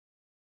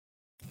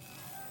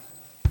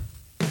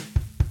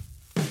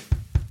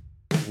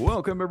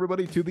Welcome,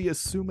 everybody, to the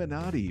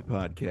Assuminati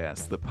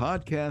Podcast, the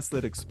podcast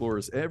that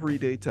explores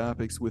everyday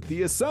topics with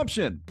the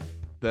assumption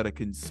that a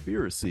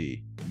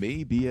conspiracy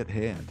may be at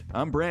hand.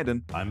 I'm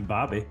Brandon. I'm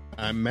Bobby.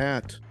 I'm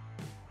Matt.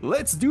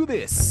 Let's do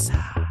this.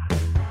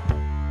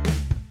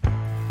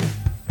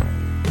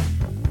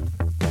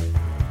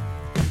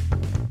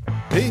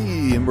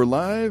 Hey, and we're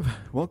live.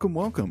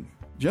 Welcome.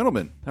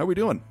 Gentlemen, how are we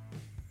doing?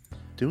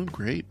 Doing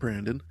great,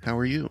 Brandon. How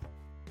are you?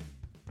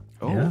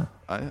 Oh, Yeah.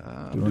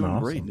 I'm Doing doing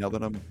awesome. great now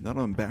that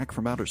I'm back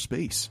from outer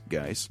space,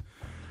 guys.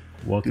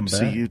 Welcome Good to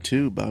back. see you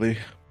too, buddy.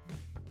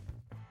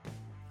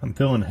 I'm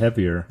feeling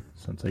heavier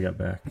since I got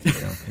back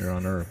down here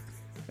on Earth.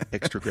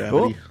 Extra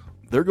gravity.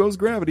 There goes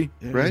gravity.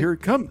 Right? Here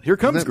comes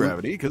that-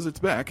 gravity because it's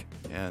back.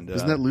 And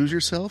Doesn't that lose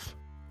yourself?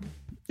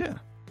 yeah,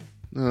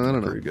 No, I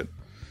don't know. very good.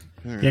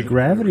 All right. Yeah,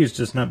 gravity's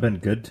just not been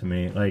good to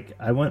me. Like,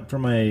 I went for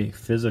my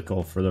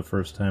physical for the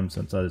first time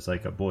since I was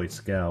like a Boy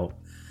Scout.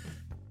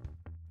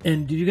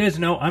 And do you guys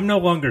know I'm no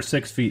longer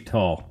 6 feet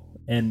tall?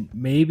 And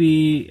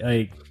maybe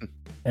like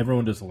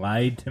everyone just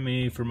lied to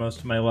me for most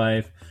of my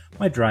life.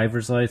 My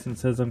driver's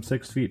license says I'm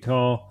 6 feet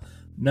tall.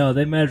 No,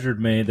 they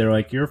measured me. They're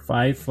like, you're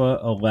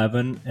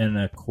 5'11" and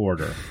a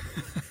quarter.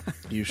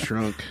 You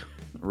shrunk.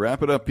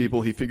 Wrap it up,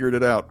 people. He figured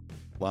it out.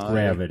 Lie.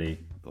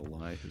 Gravity. The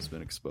lie has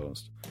been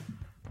exposed.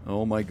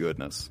 Oh my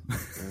goodness.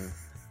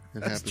 It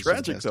That's happens to the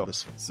tragic, best though. of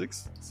us.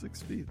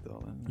 6 feet,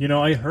 though. You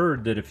know, I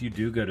heard that if you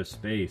do go to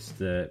space,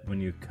 that when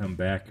you come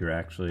back, you're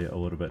actually a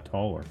little bit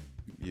taller.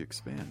 You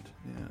expand.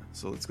 Yeah.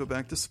 So let's go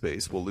back to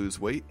space. We'll lose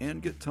weight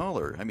and get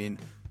taller. I mean,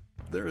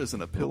 there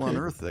isn't a pill on Okay.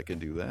 Earth that can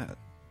do that.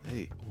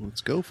 Hey, Let's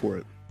go for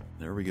it.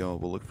 there we go.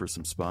 We'll look for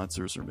some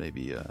sponsors, or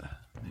maybe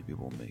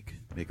we'll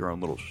make our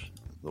own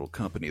little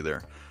company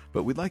there.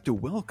 But we'd like to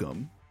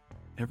welcome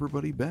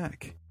everybody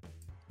back,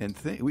 and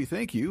we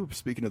thank you.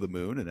 Speaking of the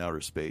moon and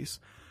outer space,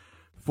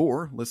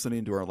 for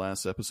listening to our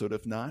last episode.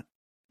 If not,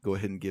 go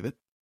ahead and give it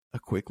a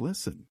quick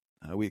listen.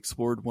 We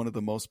explored one of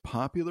the most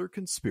popular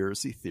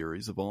conspiracy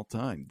theories of all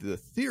time, the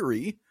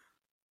theory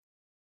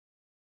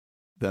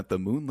that the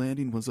moon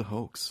landing was a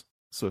hoax.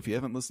 So if you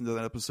haven't listened to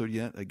that episode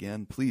yet,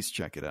 again, please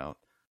check it out.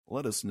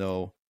 Let us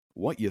know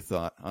what you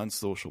thought on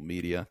social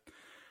media.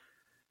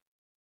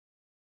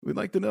 We'd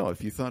like to know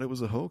if you thought it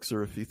was a hoax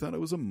or if you thought it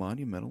was a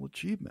monumental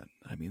achievement.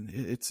 I mean,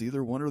 it's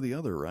either one or the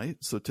other, right?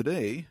 So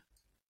today,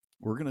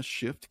 we're going to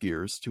shift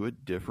gears to a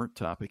different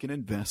topic and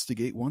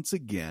investigate once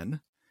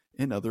again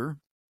another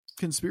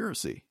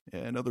conspiracy,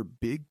 another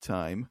big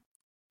time,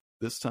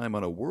 this time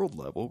on a world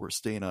level. We're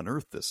staying on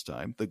Earth this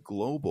time, the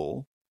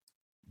global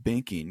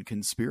banking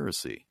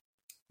conspiracy.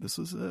 This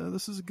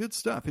is good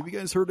stuff. Have you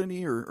guys heard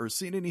any or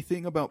seen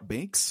anything about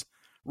banks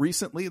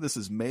recently? This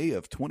is May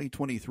of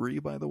 2023,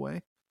 by the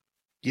way.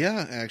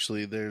 Yeah,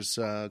 actually, there's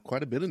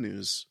quite a bit of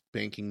news,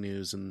 banking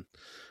news, and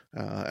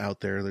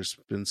out there. There's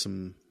been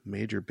some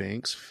major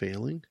banks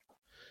failing.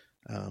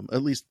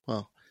 At least,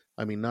 well,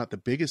 I mean, not the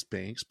biggest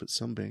banks, but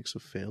some banks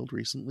have failed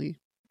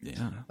recently.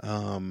 Yeah.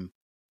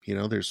 You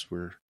know,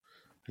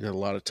 we got a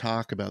lot of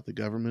talk about the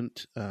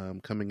government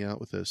coming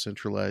out with a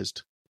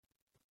centralized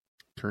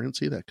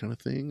currency, that kind of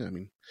thing. I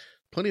mean,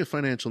 plenty of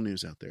financial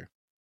news out there.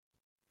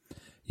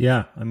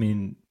 Yeah, I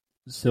mean,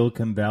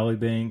 Silicon Valley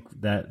Bank,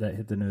 that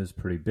hit the news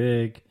pretty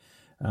big.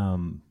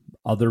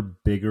 Other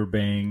bigger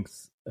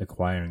banks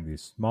acquiring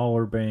these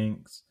smaller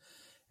banks,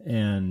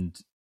 and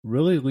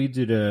really leads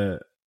you to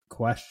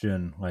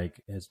question,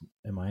 like,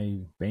 am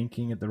I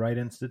banking at the right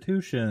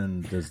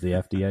institution? Does the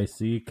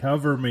FDIC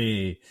cover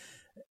me?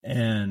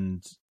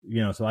 And,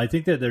 you know, so I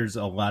think that there's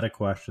a lot of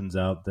questions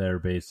out there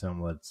based on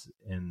what's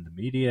in the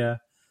media.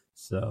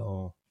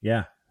 So,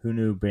 yeah, who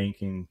knew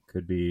banking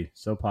could be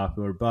so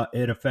popular? But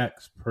it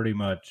affects pretty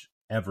much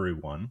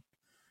everyone,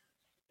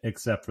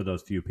 except for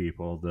those few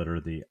people that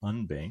are the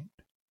unbanked.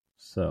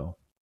 So,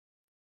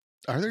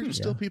 Are there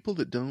still Yeah. people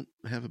that don't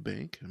have a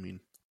bank? I mean,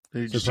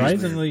 they just use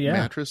Surprisingly, their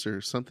yeah. mattress or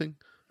something.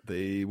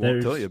 They won't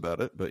There's- tell you about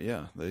it, but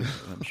yeah,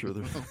 I'm sure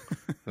they're...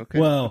 Okay.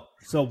 Well,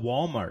 so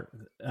Walmart,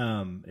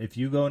 if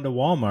you go into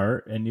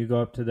Walmart and you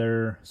go up to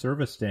their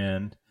service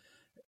stand,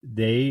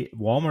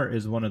 Walmart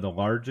is one of the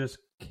largest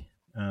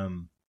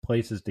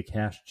places to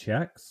cash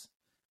checks,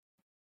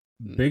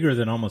 bigger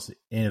than almost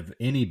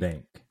any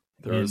bank.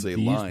 There is And a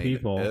these line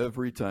people-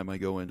 every time I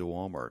go into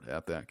Walmart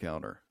at that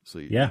counter. So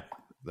Yeah,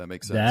 that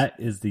makes sense. that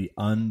is the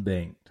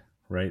unbanked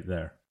right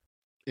there.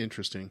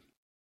 Interesting.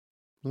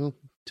 Well,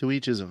 to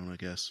each his own, I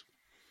guess.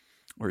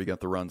 Or you got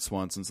the Ron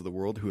Swansons of the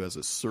world who has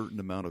a certain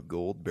amount of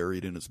gold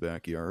buried in his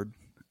backyard.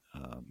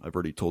 I've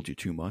already told you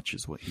too much,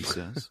 is what he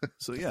says.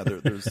 So yeah,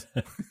 there's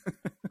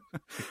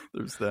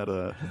there's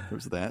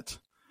that.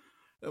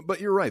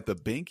 But you're right. The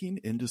banking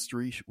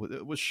industry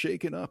was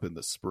shaken up in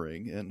the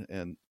spring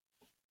and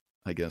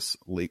I guess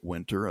late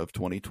winter of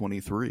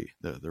 2023.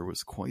 There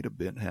was quite a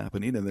bit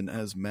happening. And then,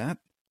 as Matt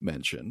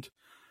mentioned,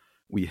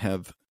 we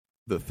have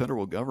the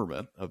federal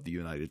government of the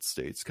United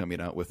States coming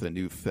out with a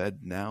new Fed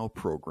Now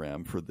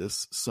program for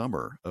this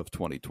summer of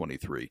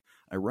 2023.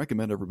 I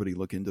recommend everybody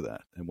look into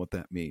that and what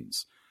that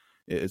means.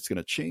 It's going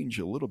to change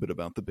a little bit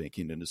about the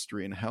banking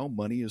industry and how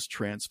money is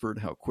transferred,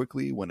 how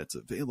quickly, when it's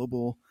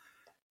available,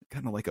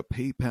 kind of like a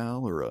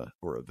PayPal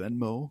or a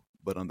Venmo,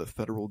 but on the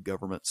federal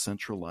government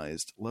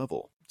centralized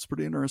level. It's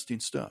pretty interesting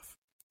stuff.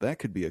 That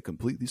could be a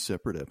completely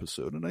separate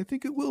episode, and I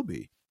think it will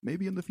be,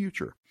 maybe in the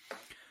future.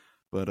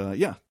 But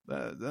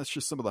that's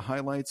just some of the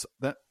highlights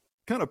that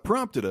kind of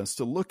prompted us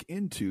to look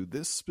into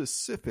this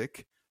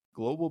specific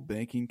global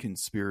banking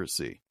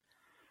conspiracy.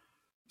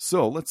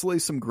 So let's lay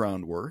some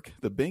groundwork.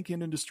 The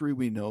banking industry,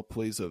 we know,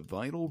 plays a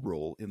vital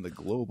role in the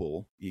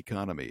global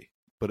economy,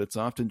 but it's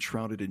often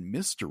shrouded in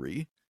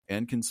mystery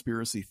and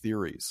conspiracy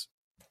theories.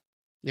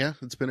 Yeah,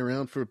 it's been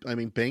around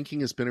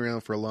banking has been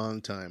around for a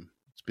long time.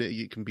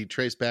 It can be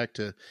traced back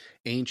to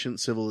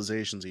ancient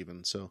civilizations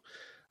even. So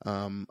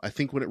I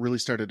think when it really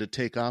started to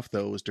take off,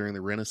 though, was during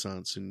the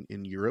Renaissance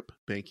in Europe.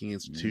 Banking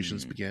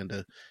institutions began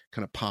to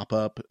kind of pop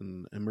up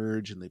and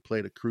emerge, and they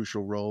played a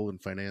crucial role in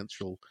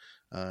financial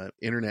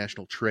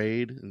international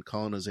trade and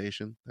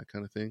colonization, that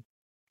kind of thing.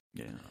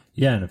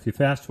 Yeah, and if you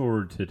fast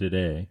forward to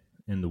today,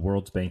 the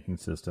world's banking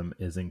system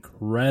is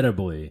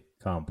incredibly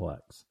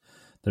complex.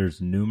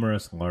 There's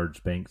numerous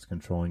large banks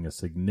controlling a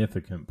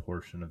significant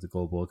portion of the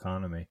global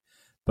economy.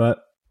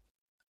 But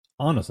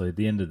honestly, at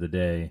the end of the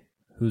day,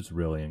 who's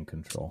really in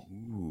control?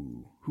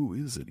 Ooh, who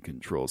is in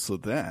control? So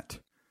that,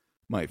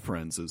 my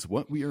friends, is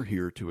what we are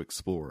here to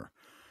explore.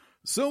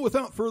 So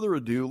without further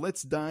ado,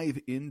 let's dive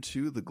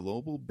into the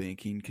global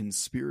banking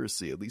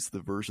conspiracy, at least the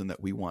version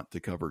that we want to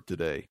cover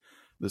today.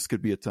 This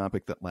could be a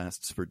topic that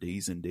lasts for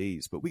days and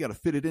days, but we got to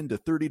fit it into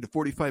 30 to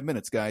 45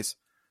 minutes, guys.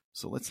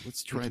 So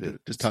let's try to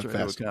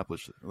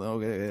accomplish it.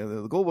 Okay,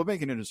 the global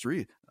banking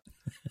industry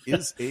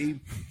is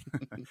it's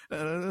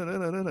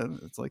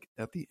like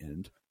at the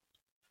end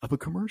of a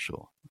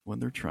commercial when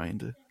they're trying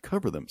to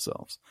cover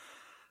themselves.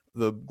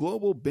 The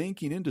global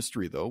banking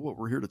industry, though, what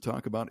we're here to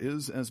talk about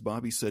is, as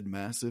Bobby said,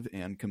 massive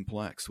and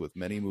complex with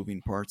many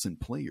moving parts and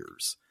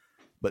players.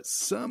 But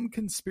some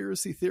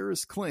conspiracy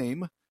theorists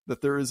claim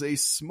that there is a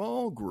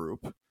small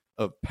group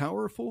of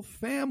powerful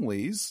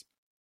families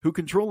who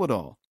control it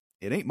all.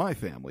 It ain't my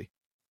family.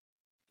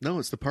 No,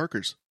 it's the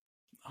Parkers.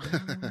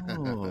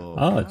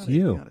 It's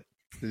you.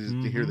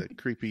 You hear that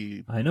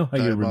creepy... I know how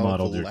you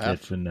remodeled your laugh.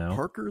 kitchen now.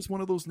 Parker's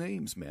one of those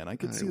names, man. I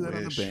could see that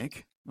on the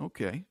bank.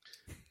 Okay.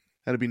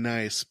 That'd be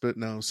nice, but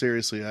no,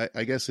 seriously,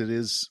 I guess it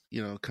is,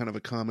 kind of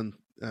a common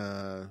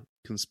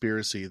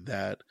conspiracy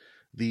that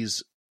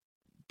these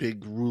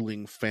big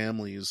ruling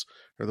families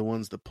are the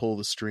ones that pull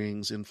the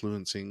strings,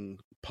 influencing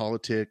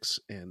politics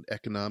and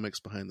economics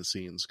behind the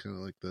scenes. Kind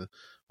of like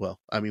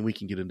we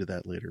can get into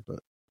that later, but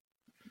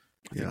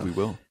I think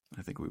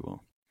we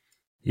will.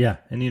 Yeah,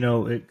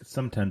 and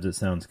sometimes it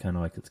sounds kind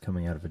of like it's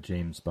coming out of a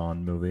James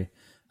Bond movie.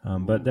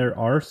 But there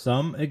are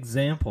some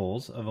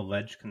examples of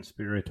alleged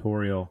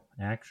conspiratorial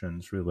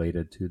actions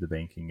related to the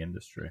banking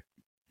industry.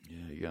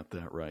 Yeah, you got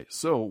that right.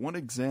 So one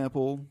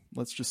example,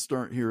 let's just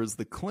start here, is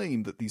the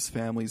claim that these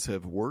families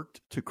have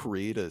worked to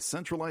create a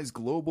centralized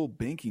global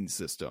banking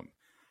system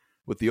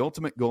with the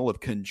ultimate goal of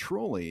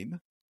controlling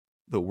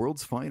the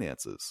world's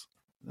finances.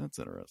 That's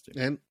interesting.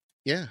 And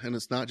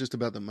it's not just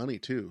about the money,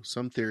 too.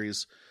 Some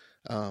theories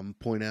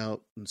point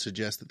out and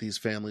suggest that these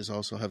families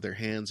also have their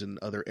hands in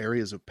other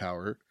areas of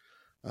power,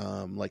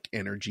 like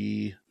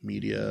energy,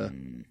 media,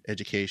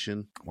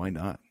 education. Why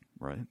not,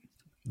 right?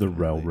 The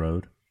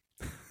railroad.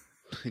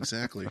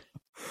 Exactly.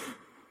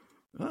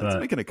 It's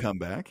making a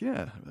comeback.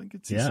 Yeah, I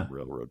could see some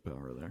railroad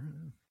power there.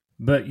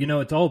 But,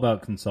 it's all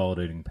about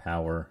consolidating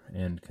power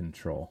and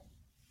control.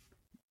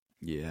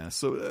 Yeah,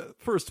 so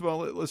first of all,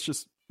 let's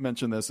just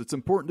mention this. It's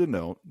important to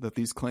note that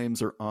these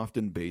claims are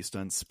often based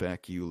on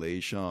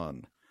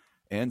speculation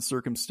and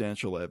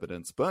circumstantial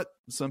evidence, but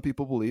some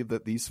people believe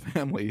that these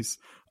families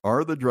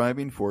are the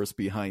driving force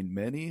behind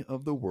many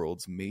of the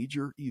world's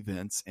major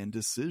events and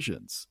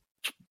decisions.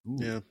 Ooh.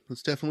 Yeah,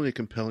 that's definitely a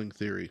compelling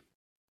theory.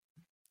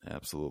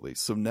 Absolutely.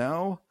 So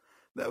now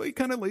that we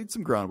kind of laid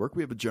some groundwork,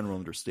 we have a general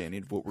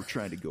understanding of what we're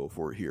trying to go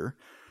for here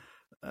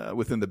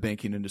within the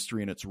banking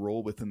industry and its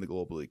role within the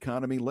global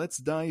economy. Let's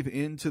dive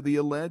into the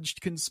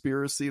alleged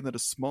conspiracy that a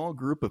small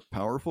group of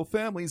powerful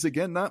families,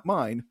 again, not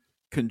mine,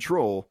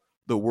 control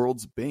the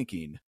world's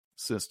banking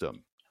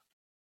system.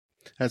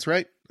 That's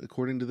right.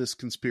 According to this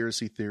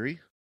conspiracy theory,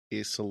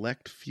 a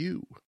select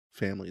few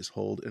families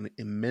hold an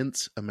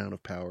immense amount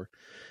of power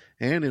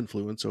and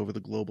influence over the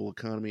global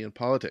economy and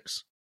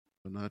politics.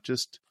 Not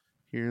just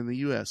here in the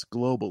U.S.,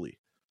 globally.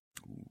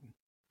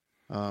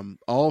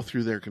 All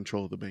through their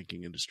control of the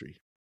banking industry.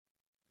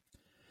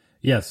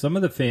 Yeah, some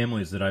of the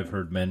families that I've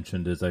heard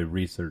mentioned as I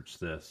researched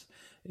this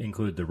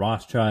include the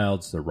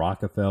Rothschilds, the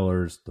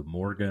Rockefellers, the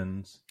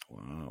Morgans.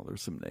 Wow,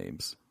 there's some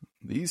names.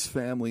 These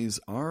families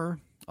are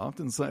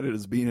often cited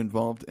as being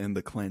involved in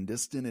the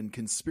clandestine and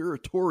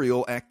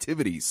conspiratorial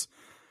activities,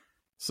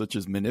 such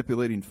as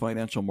manipulating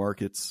financial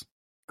markets,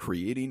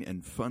 creating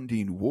and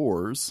funding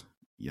wars,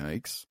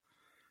 yikes,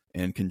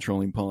 and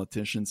controlling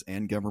politicians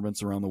and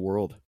governments around the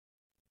world.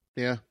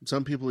 Yeah,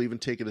 some people even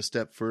take it a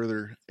step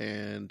further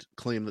and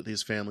claim that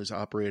these families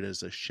operate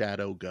as a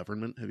shadow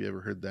government. Have you ever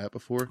heard that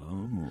before?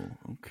 Oh,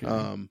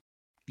 okay.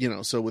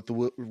 So with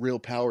the real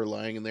power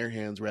lying in their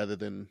hands rather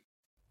than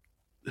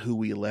who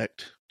we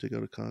elect to go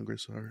to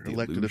Congress, our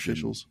elected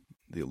officials.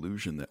 The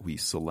illusion that we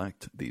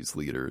select these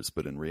leaders,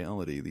 but in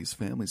reality, these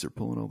families are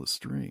pulling all the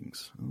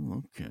strings.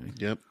 Oh, okay.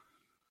 Yep.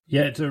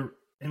 Yeah, it's an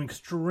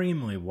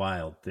extremely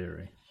wild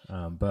theory,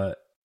 but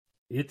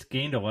it's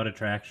gained a lot of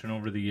traction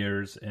over the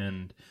years,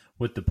 and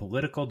with the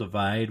political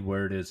divide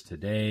where it is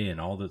today and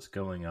all that's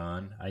going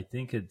on, I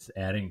think it's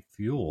adding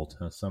fuel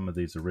to some of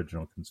these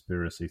original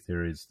conspiracy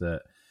theories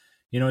that,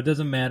 it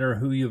doesn't matter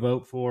who you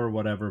vote for or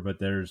whatever, but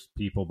there's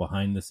people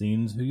behind the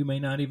scenes who you may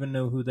not even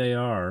know who they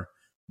are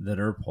that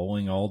are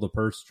pulling all the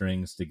purse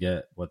strings to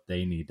get what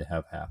they need to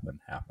have happen.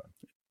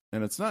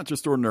 And it's not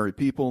just ordinary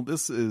people.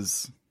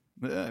 There's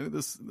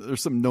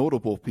some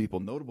notable people,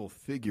 notable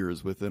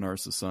figures within our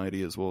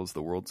society as well as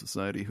the world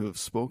society who have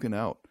spoken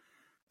out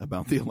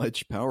about the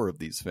alleged power of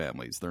these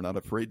families. They're not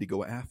afraid to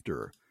go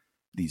after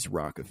these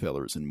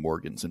Rockefellers and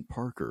Morgans and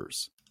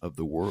Parkers of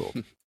the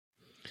world.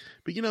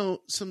 But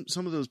some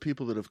of those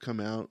people that have come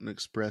out and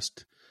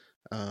expressed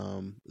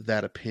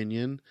that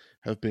opinion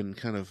have been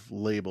kind of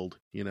labeled.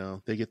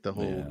 They get the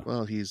whole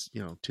well, he's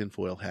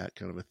tinfoil hat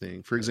kind of a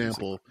thing. For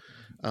example,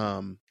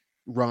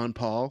 Ron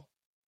Paul,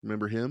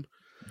 remember him?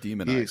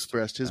 Demonized. He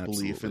expressed his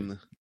belief in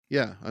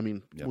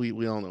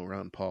we all know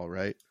Ron Paul,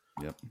 right?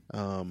 Yep.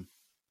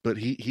 But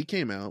he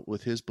came out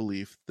with his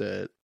belief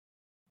that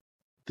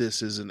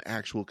this is an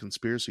actual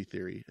conspiracy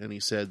theory, and he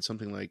said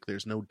something like,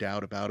 "There's no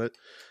doubt about it.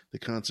 The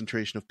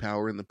concentration of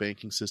power in the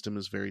banking system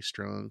is very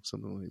strong,"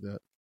 something like that.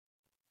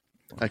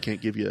 I can't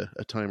give you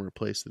a time or a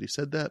place that he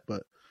said that,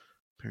 but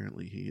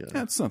apparently he.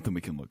 That's something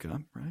we can look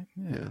up, right?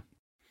 Yeah.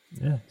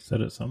 Yeah, he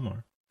said it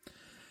somewhere.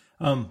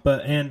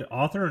 And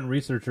author and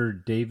researcher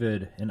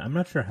David, and I'm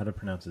not sure how to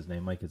pronounce his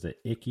name. Like, is it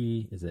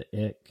Icky? Is it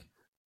Ick?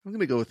 I'm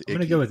going to go with Icky. I'm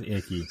going to go with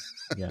Icky.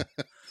 Yeah.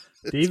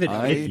 David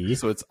Icky.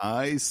 So it's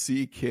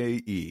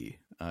ICKE.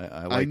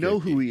 I know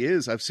Icky. who he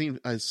is. I've seen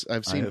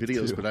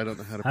videos, too. But I don't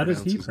know how to pronounce his name. How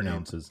does he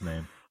pronounce his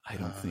name? I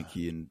don't think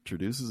he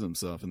introduces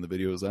himself in the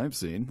videos I've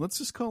seen. Let's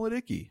just call it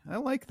Icky. I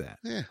like that.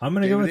 Yeah, I'm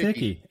going to go with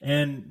Icky.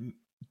 And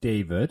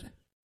David,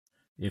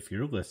 if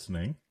you're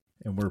listening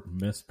and we're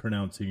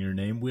mispronouncing your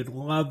name, we'd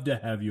love to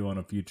have you on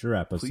a future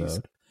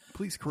episode.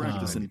 Please correct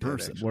us in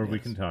person. Where we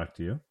can talk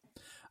to you.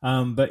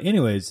 But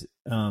anyways,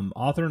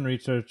 author and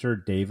researcher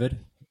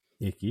David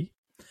Icky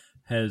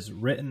has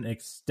written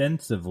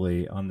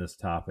extensively on this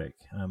topic.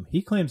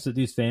 He claims that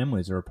these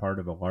families are a part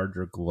of a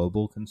larger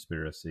global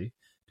conspiracy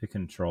to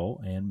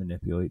control and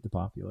manipulate the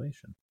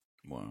population.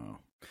 Wow.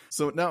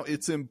 So now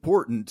it's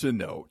important to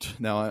note,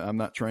 now I'm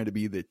not trying to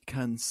be the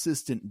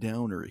consistent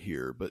downer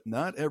here, but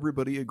not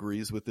everybody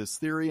agrees with this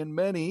theory, and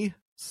many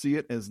see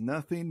it as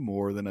nothing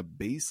more than a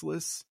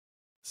baseless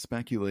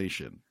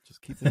speculation.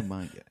 Just keep that in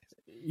mind,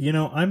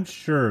 guys. I'm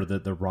sure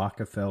that the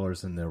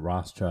Rockefellers and the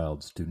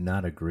Rothschilds do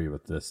not agree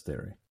with this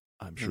theory.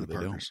 I'm sure they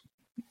don't.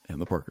 And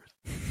the Parkers.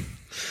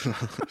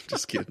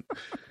 Just kidding.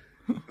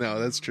 No,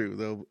 that's true,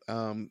 though.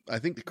 I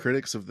think the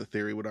critics of the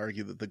theory would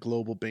argue that the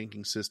global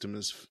banking system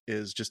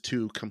is just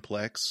too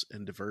complex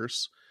and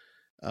diverse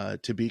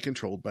to be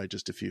controlled by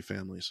just a few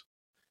families.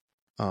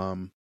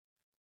 And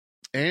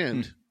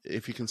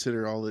if you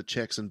consider all the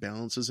checks and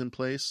balances in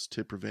place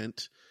to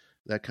prevent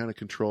that kind of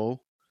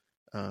control,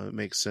 it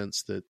makes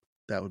sense that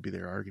would be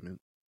their argument.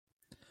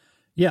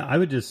 Yeah, I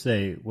would just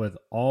say with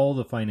all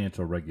the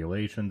financial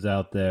regulations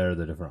out there,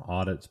 the different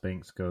audits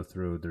banks go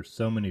through, there's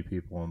so many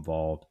people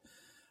involved.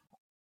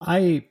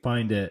 I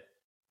find it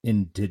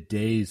in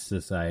today's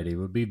society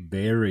would be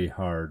very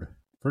hard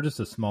for just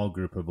a small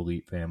group of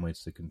elite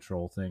families to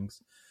control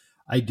things.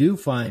 I do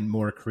find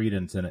more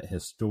credence in it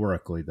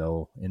historically,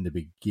 though, in the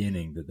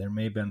beginning, that there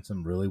may have been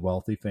some really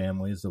wealthy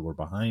families that were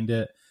behind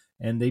it,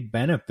 and they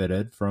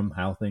benefited from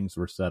how things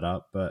were set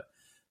up. But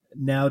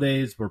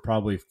nowadays, we're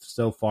probably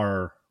so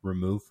far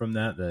removed from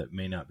that it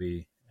may not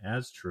be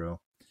as true.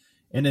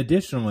 And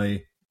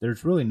additionally,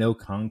 there's really no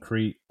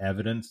concrete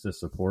evidence to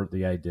support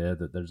the idea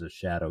that there's a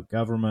shadow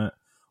government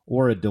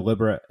or a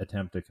deliberate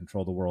attempt to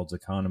control the world's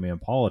economy and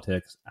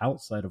politics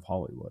outside of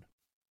Hollywood.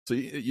 So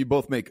you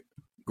both make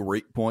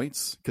great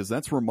points, because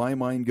that's where my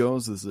mind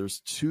goes, is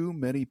there's too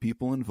many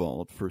people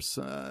involved for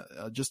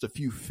just a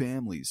few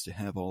families to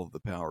have all of the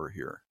power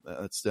here.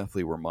 That's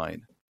definitely where my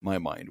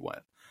mind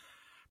went.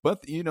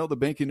 But, the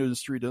banking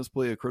industry does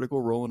play a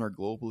critical role in our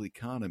global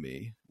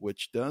economy,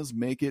 which does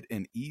make it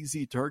an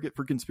easy target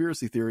for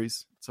conspiracy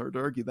theories. It's hard to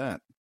argue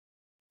that.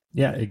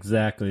 Yeah,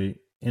 exactly.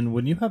 And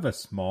when you have a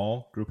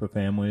small group of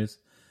families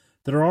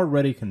that are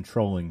already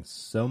controlling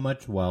so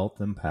much wealth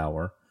and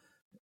power,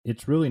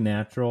 it's really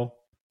natural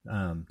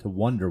to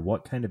wonder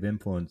what kind of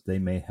influence they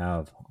may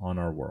have on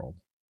our world.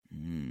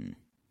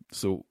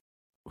 So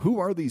who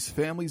are these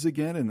families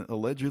again and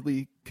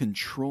allegedly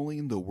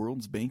controlling the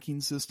world's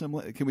banking system?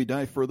 Can we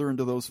dive further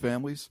into those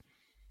families?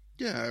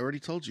 Yeah, I already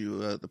told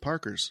you, the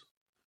Parkers.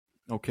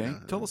 Okay, Yeah,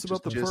 tell us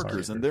about the just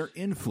Parkers and their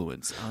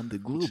influence on the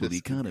global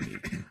economy.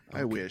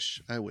 I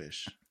wish.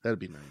 That'd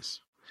be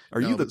nice. Are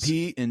you the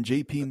P in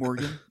J.P.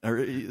 Morgan? Or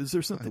is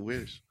there something? I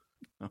wish.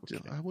 Okay.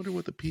 I wonder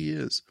what the P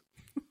is.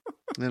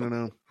 I don't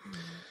know.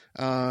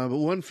 But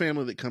one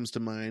family that comes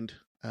to mind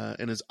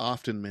and is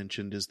often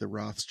mentioned is the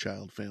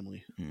Rothschild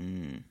family.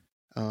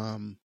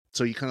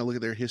 So you kind of look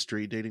at their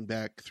history dating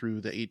back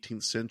through the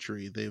 18th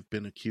century. They've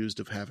been accused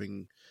of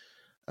having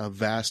a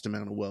vast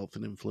amount of wealth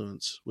and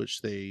influence,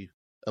 which they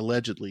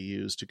allegedly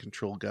use to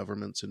control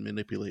governments and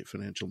manipulate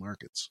financial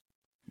markets.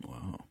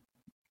 Wow.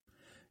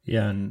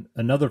 Yeah, and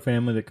another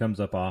family that comes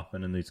up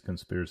often in these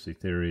conspiracy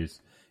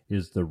theories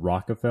is the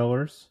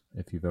Rockefellers,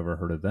 if you've ever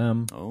heard of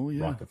them. Oh,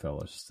 yeah.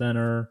 Rockefeller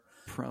Center.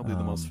 Probably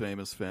the most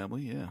famous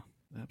family, yeah.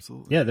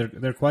 Absolutely. Yeah,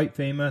 they're quite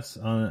famous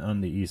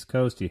on the East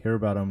Coast. You hear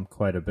about them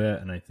quite a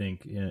bit, and I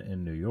think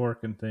in New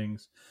York and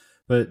things.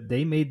 But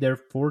they made their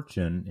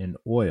fortune in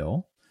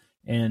oil,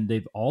 and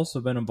they've also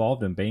been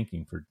involved in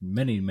banking for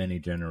many, many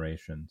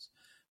generations.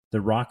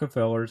 The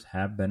Rockefellers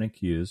have been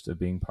accused of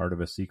being part of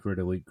a secret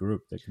elite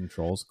group that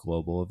controls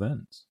global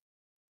events.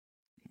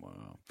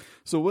 Wow.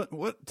 So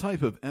what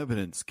type of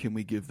evidence can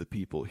we give the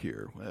people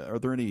here? Are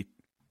there any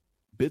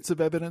bits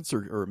of evidence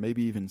or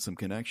maybe even some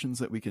connections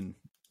that we can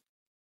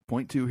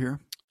point to here?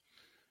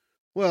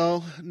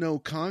 Well, no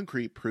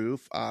concrete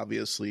proof,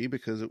 obviously,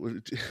 because it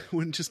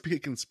wouldn't just be a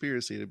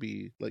conspiracy. It'd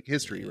be like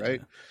history,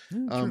 right?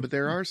 Yeah, but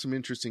there are some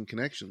interesting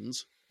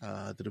connections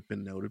that have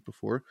been noted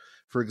before.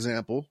 For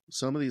example,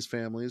 some of these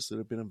families that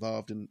have been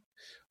involved in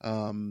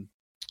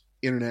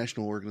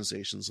international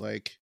organizations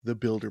like the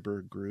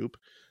Bilderberg Group.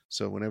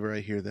 So whenever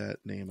I hear that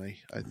name,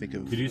 I think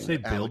of... Did you say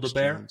Alex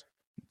Build-A-Bear? Jones.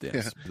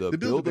 Yes, Yeah, the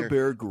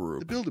Build-A-Bear Group.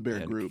 The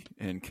Build-A-Bear Group.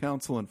 And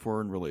Council on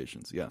Foreign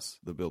Relations. Yes,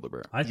 the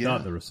Build-A-Bear. I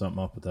thought there was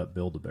something up with that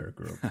Build-A-Bear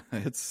Group.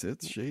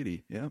 It's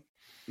shady, yeah.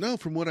 No,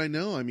 from what I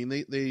know, I mean,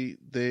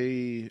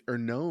 they are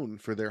known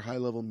for their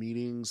high-level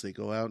meetings. They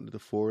go out into the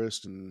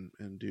forest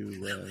and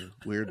do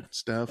weird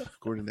stuff,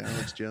 according to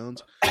Alex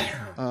Jones.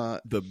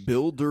 The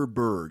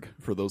Bilderberg,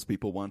 for those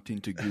people wanting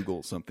to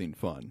Google something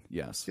fun.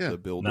 Yes, yeah. The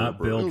Bilderberg.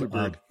 Not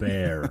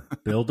Build-A-Bear.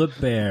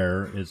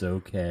 Build-A-Bear is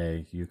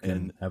okay. You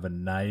can have a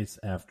nice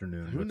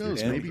afternoon. Who with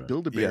knows? Your Maybe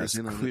children. Build-A-Bear's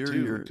in on it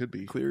too. It could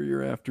be. Clear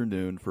your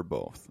afternoon for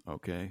both,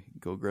 okay?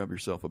 Go grab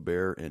yourself a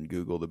bear and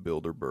Google the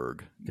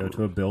Bilderberg. Go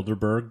to a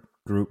Bilderberg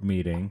group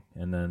meeting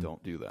and then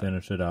don't do that.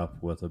 Finish it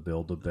up with a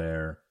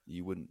Build-A-Bear.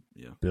 You wouldn't,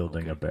 yeah.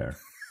 Building a bear.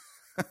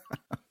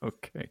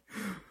 Okay.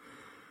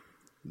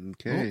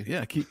 Okay. Well,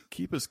 yeah,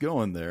 keep us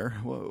going there.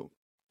 Whoa.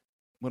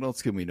 What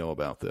else can we know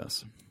about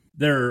this?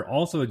 There are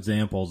also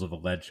examples of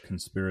alleged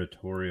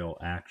conspiratorial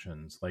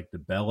actions, like the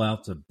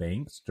bailouts of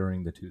banks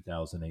during the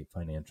 2008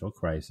 financial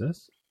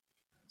crisis.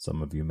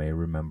 Some of you may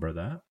remember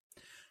that.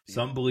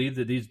 Some believe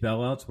that these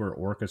bailouts were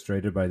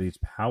orchestrated by these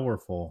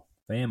powerful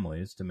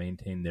families to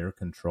maintain their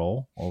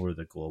control over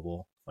the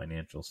global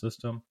financial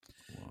system.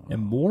 Wow.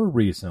 And more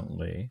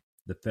recently,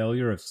 the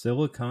failure of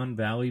Silicon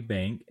Valley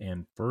Bank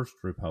and First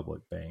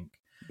Republic Bank.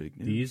 Big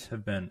news. These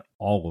have been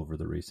all over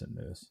the recent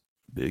news.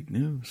 Big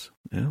news.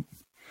 Yeah.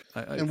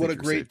 And what a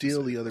great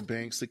deal the other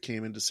banks that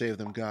came in to save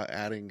them got,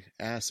 adding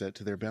asset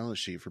to their balance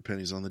sheet for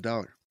pennies on the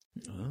dollar.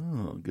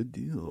 Oh, good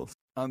deal.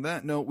 On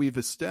that note, we've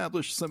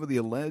established some of the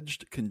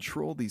alleged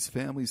control these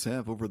families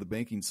have over the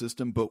banking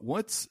system, but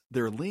what's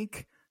their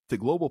link to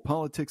global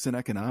politics and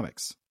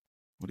economics?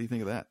 What do you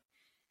think of that?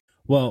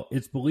 Well,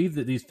 it's believed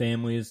that these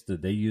families,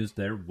 that they use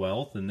their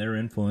wealth and their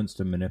influence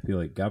to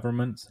manipulate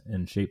governments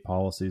and shape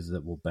policies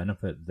that will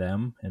benefit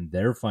them and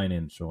their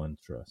financial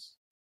interests.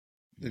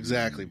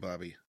 Exactly,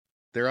 Bobby.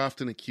 They're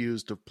often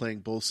accused of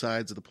playing both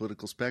sides of the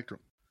political spectrum,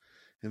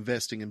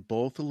 investing in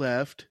both the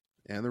left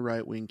and the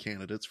right-wing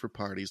candidates for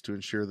parties to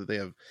ensure that they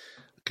have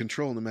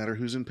control no matter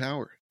who's in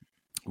power.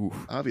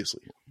 Oof.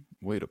 Obviously.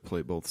 Way to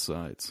play both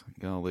sides.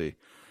 Golly.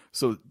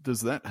 So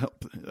does that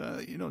help,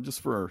 just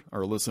for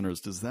our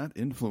listeners, does that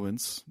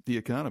influence the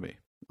economy?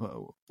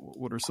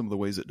 What are some of the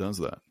ways it does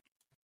that?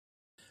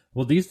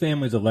 Well, these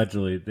families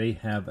allegedly, they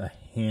have a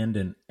hand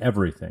in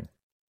everything.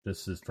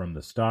 This is from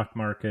the stock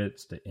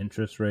markets to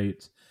interest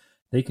rates.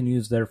 They can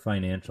use their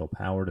financial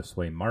power to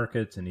sway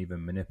markets and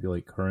even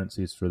manipulate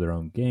currencies for their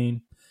own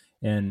gain.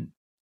 And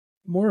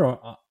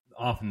more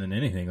often than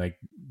anything, like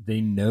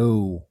they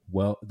know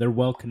well, they're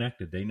well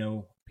connected. They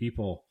know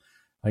people.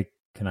 Like,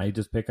 can I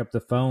just pick up the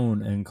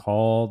phone and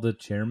call the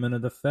chairman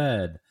of the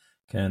Fed?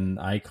 Can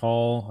I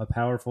call a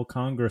powerful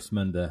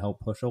congressman to help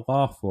push a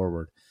law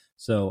forward?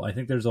 So I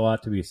think there's a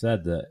lot to be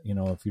said that,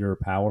 if you're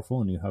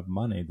powerful and you have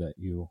money, that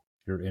your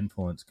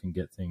influence can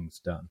get things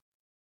done.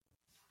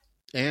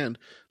 And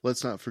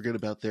let's not forget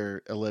about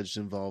their alleged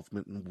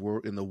involvement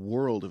in the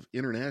world of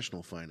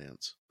international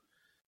finance.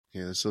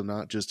 Yeah, so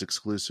not just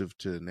exclusive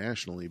to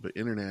nationally, but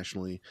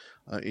internationally,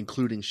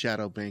 including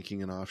shadow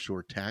banking and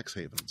offshore tax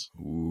havens.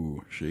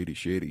 Ooh, shady,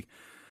 shady.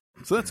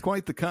 So that's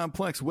quite the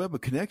complex web of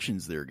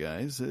connections there,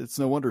 guys. It's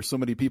no wonder so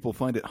many people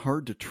find it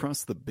hard to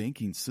trust the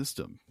banking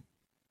system.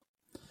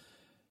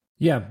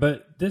 Yeah,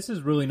 but this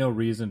is really no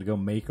reason to go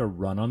make a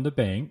run on the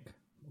bank.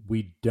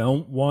 we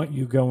don't want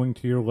you going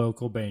to your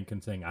local bank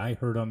and saying, I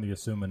heard on the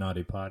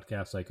Assuminati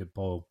podcast I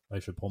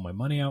should pull my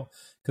money out,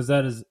 because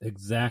that is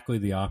exactly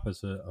the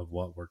opposite of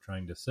what we're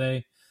trying to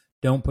say.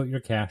 Don't put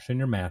your cash in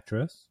your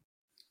mattress.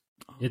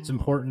 It's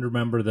important to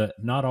remember that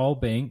not all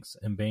banks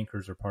and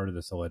bankers are part of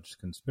this alleged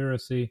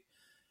conspiracy.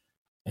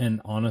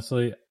 And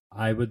honestly,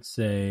 I would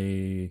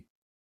say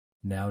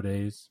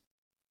nowadays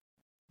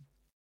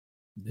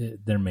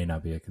there may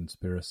not be a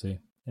conspiracy,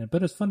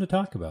 but it's fun to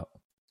talk about.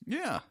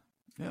 Yeah,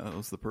 that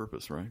was the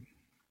purpose, right?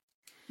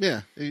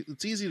 Yeah,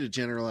 it's easy to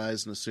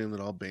generalize and assume that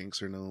all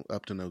banks are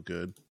up to no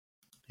good.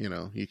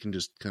 You can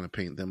just kind of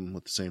paint them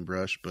with the same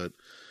brush, but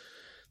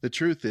the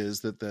truth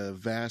is that the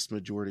vast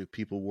majority of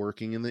people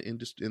working in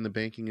the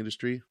banking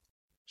industry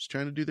just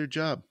trying to do their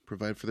job,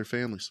 provide for their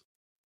families.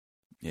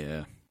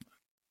 Yeah,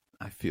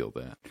 I feel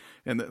that.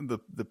 And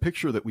the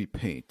picture that we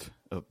paint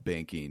of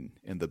banking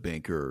and the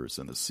bankers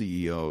and the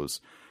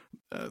CEOs,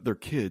 their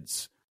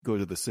kids go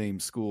to the same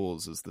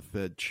schools as the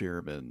Fed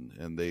chairman,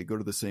 and they go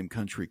to the same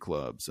country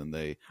clubs, and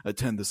they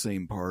attend the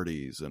same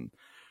parties, and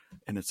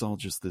it's all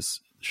just this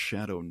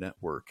shadow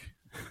network,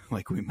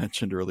 like we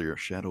mentioned earlier,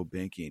 shadow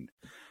banking,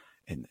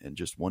 and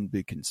just one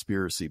big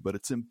conspiracy. But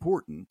it's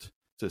important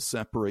to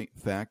separate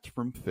fact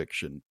from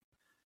fiction,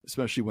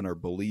 especially when our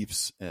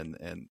beliefs and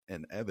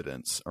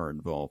evidence are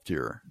involved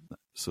here.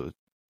 So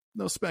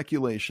no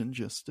speculation,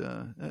 just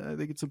I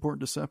think it's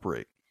important to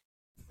separate.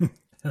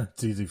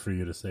 It's easy for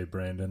you to say,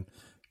 Brandon.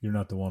 You're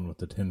not the one with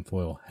the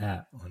tinfoil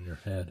hat on your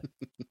head.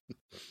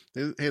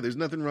 Hey, there's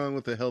nothing wrong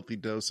with a healthy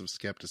dose of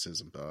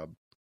skepticism, Bob.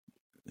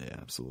 Yeah,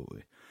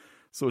 absolutely.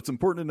 So it's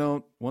important to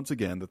note, once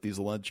again, that these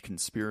alleged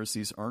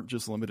conspiracies aren't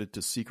just limited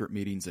to secret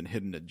meetings and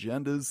hidden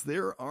agendas.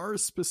 There are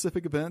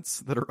specific events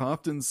that are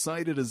often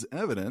cited as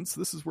evidence.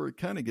 This is where it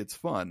kind of gets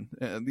fun,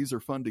 and these are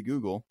fun to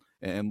Google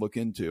and look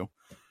into.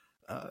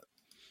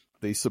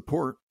 They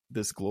support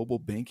this global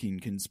banking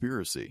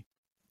conspiracy.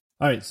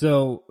 All right,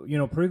 so,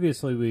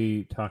 previously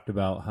we talked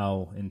about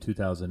how in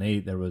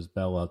 2008 there was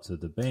bailouts of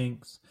the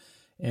banks,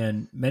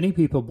 and many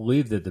people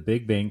believe that the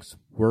big banks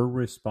were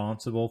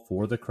responsible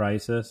for the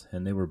crisis,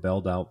 and they were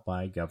bailed out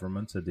by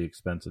governments at the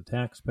expense of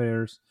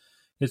taxpayers.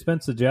 It's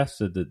been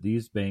suggested that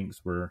these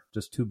banks were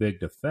just too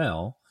big to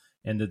fail,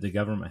 and that the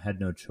government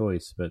had no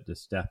choice but to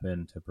step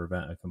in to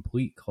prevent a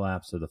complete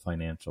collapse of the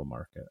financial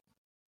market.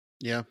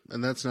 Yeah,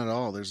 and that's not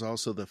all. There's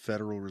also the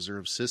Federal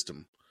Reserve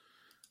System,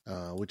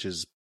 which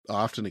is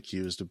often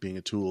accused of being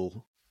a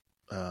tool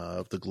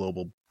of the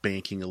global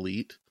banking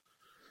elite.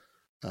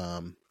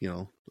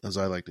 As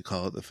I like to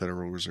call it, the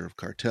Federal Reserve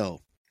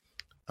Cartel.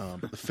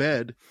 But the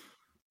Fed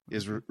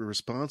is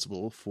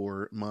responsible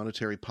for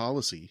monetary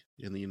policy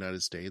in the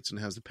United States and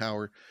has the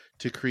power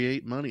to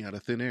create money out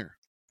of thin air,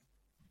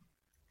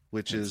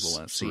 which is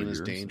seen as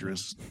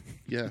dangerous.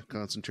 Yeah,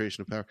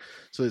 concentration of power.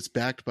 So it's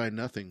backed by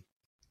nothing.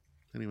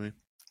 Anyway,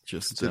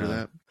 just consider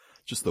that.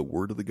 Just the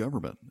word of the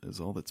government is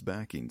all that's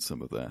backing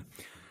some of that.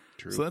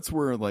 True. So that's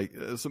where, like,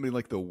 somebody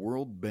like the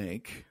World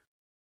Bank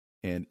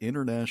and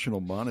International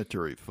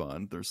Monetary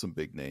Fund, there's some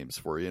big names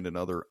for you, and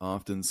another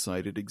often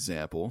cited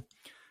example.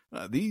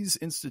 These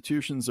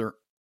institutions are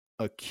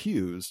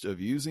accused of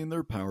using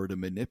their power to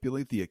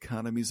manipulate the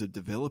economies of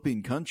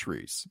developing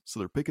countries. So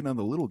they're picking on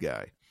the little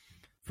guy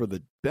for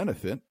the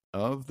benefit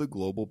of the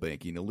global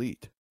banking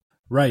elite.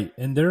 Right,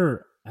 and there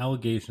are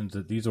allegations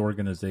that these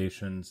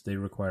organizations, they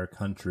require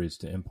countries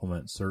to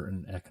implement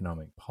certain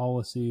economic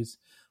policies,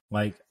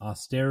 like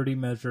austerity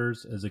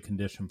measures as a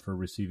condition for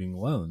receiving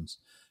loans.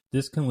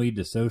 This can lead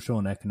to social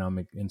and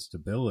economic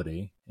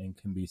instability and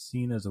can be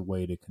seen as a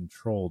way to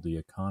control the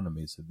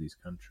economies of these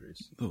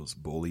countries. Those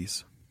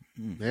bullies.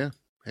 Yeah.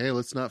 Hey,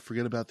 let's not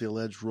forget about the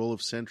alleged role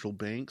of central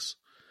banks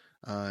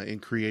in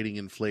creating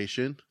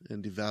inflation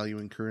and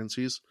devaluing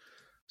currencies.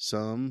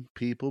 Some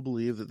people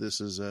believe that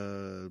this is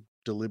a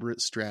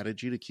deliberate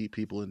strategy to keep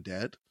people in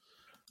debt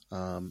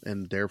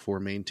and therefore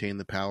maintain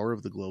the power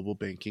of the global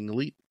banking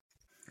elite.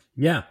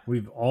 Yeah,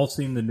 we've all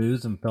seen the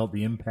news and felt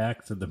the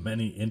impacts of the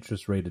many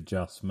interest rate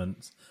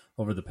adjustments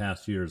over the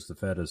past years. The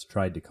Fed has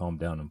tried to calm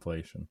down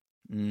inflation.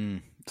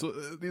 So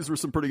these were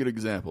some pretty good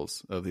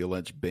examples of the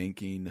alleged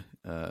banking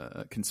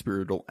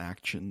conspiratorial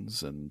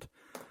actions and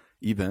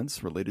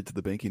events related to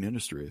the banking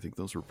industry. I think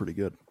those were pretty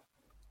good.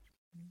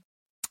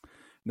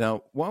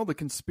 Now, while the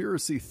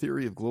conspiracy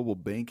theory of global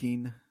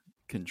banking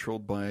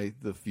controlled by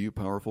the few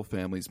powerful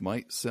families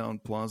might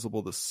sound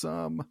plausible to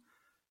some,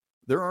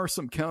 there are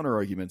some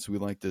counter-arguments we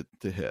like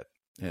to hit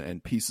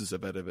and pieces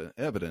of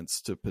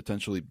evidence to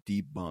potentially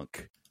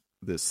debunk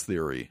this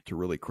theory to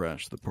really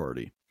crash the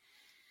party.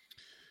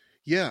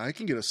 Yeah, I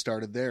can get us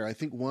started there. I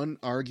think one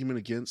argument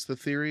against the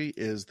theory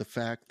is the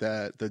fact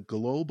that the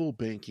global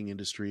banking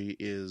industry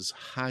is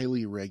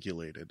highly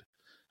regulated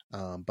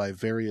by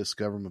various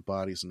government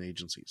bodies and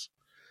agencies.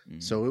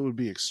 So it would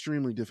be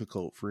extremely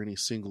difficult for any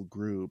single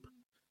group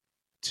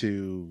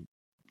to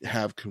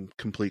have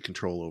complete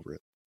control over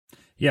it.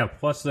 Yeah,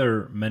 plus there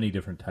are many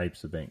different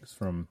types of banks,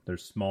 from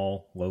there's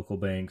small local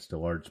banks to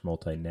large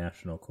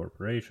multinational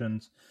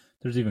corporations.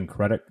 There's even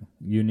credit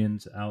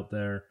unions out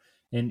there.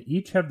 and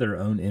each have their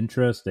own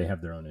interests. They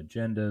have their own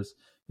agendas.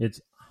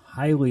 It's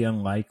highly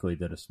unlikely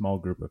that a small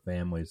group of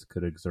families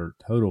could exert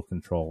total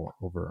control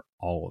over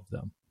all of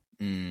them.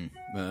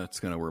 That's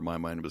kind of where my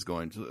mind was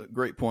going.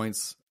 Great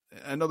points.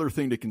 Another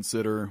thing to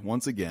consider,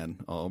 once again,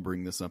 I'll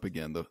bring this up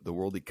again, the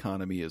world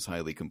economy is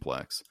highly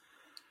complex.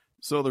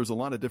 So there's a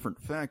lot of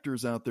different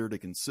factors out there to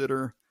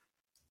consider.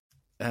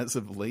 As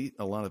of late,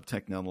 a lot of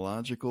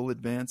technological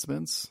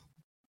advancements.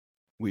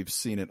 We've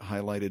seen it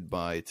highlighted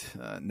by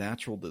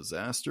natural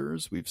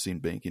disasters. We've seen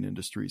banking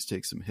industries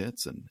take some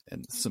hits,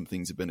 and some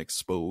things have been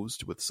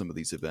exposed with some of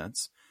these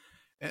events,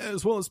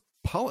 as well as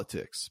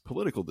politics,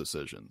 political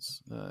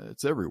decisions.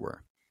 It's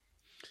everywhere.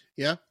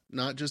 Yeah,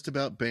 not just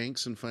about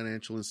banks and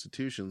financial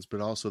institutions,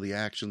 but also the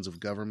actions of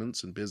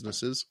governments and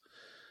businesses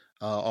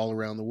all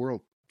around the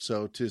world.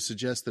 So to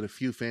suggest that a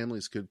few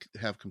families could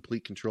have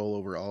complete control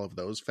over all of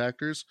those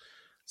factors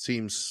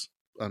seems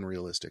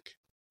unrealistic.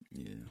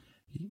 Yeah.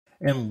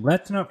 And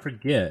let's not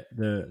forget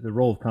the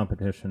role of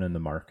competition in the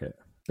market.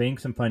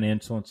 Banks and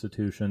financial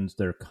institutions,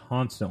 they're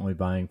constantly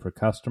vying for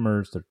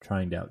customers. They're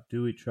trying to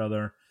outdo each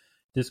other.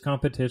 This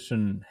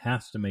competition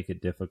has to make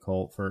it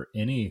difficult for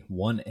any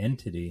one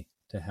entity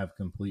to have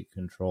complete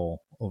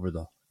control over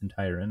the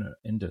entire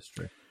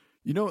industry.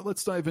 You know what?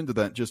 Let's dive into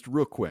that just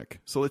real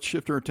quick. So let's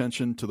shift our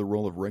attention to the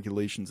role of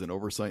regulations and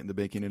oversight in the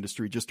banking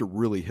industry just to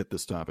really hit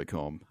this topic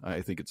home.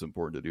 I think it's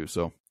important to do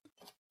so.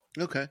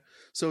 Okay.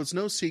 So it's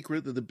no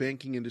secret that the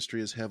banking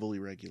industry is heavily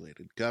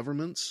regulated.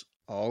 Governments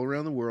all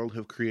around the world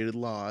have created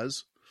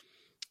laws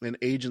and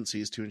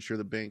agencies to ensure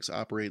that banks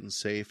operate in a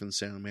safe and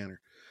sound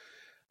manner.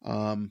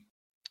 And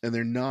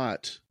they're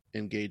not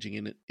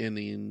engaging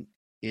in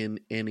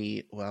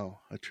any,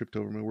 wow, I tripped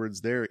over my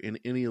words there, in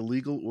any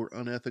illegal or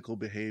unethical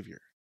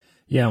behavior.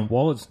 Yeah, and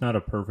while it's not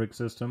a perfect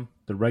system,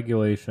 the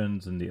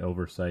regulations and the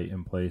oversight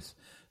in place,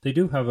 they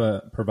do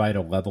provide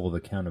a level of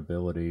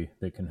accountability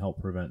that can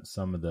help prevent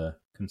some of the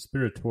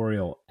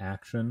conspiratorial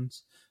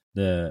actions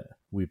that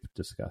we've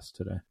discussed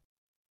today.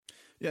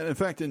 Yeah, in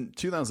fact, in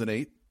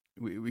 2008,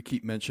 we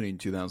keep mentioning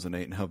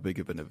 2008 and how big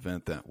of an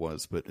event that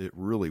was, but it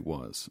really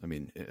was. I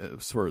mean,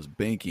 as far as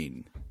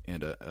banking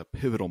and a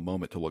pivotal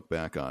moment to look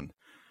back on,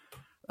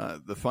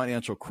 the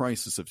financial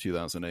crisis of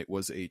 2008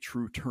 was a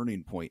true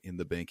turning point in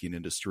the banking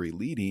industry,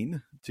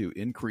 leading to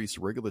increased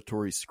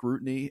regulatory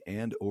scrutiny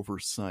and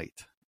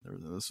oversight.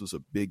 This was a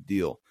big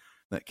deal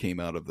that came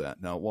out of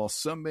that. Now, while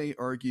some may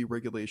argue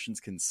regulations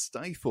can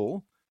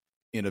stifle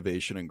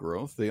innovation and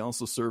growth, they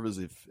also serve as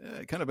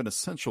kind of an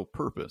essential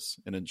purpose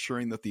in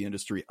ensuring that the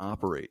industry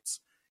operates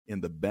in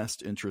the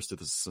best interest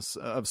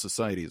of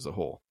society as a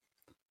whole.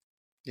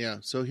 Yeah,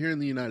 so here in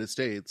the United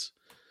States,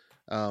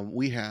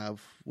 we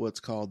have what's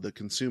called the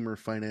Consumer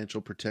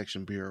Financial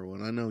Protection Bureau,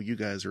 and I know you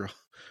guys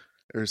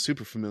are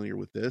super familiar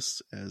with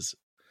this, as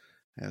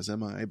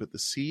am I. But the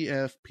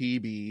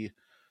CFPB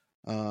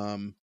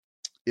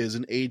is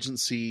an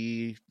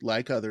agency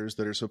like others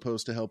that are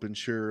supposed to help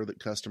ensure that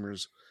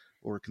customers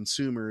or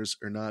consumers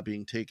are not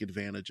being taken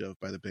advantage of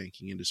by the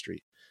banking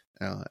industry,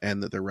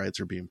 and that their rights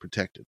are being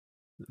protected.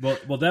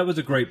 Well, that was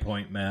a great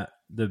point, Matt.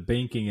 The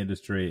banking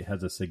industry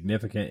has a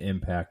significant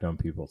impact on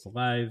people's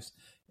lives,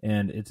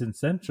 and it's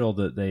essential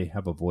that they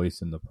have a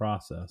voice in the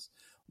process.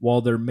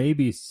 While there may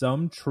be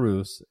some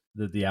truths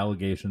that the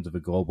allegations of a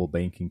global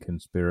banking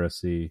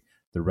conspiracy,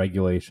 the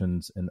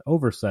regulations and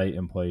oversight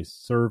in place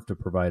serve to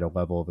provide a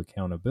level of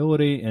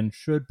accountability and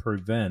should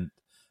prevent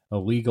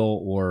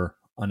illegal or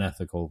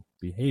unethical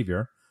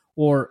behavior,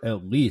 or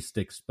at least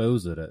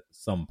expose it at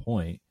some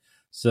point.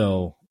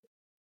 So,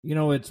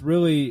 it's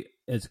really,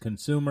 as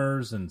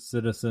consumers and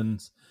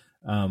citizens,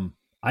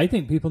 I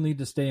think people need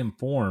to stay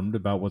informed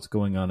about what's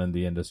going on in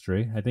the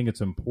industry. I think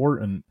it's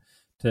important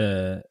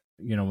to,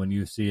 when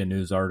you see a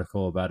news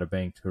article about a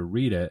bank, to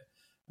read it.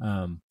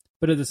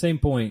 But at the same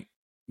point,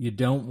 you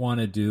don't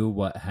want to do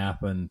what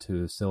happened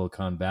to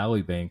Silicon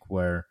Valley Bank,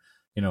 where,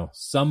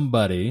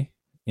 somebody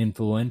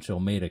influential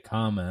made a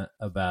comment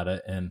about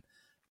it and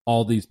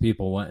all these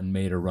people went and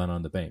made a run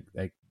on the bank.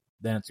 Like,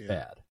 that's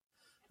bad.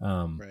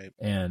 Right.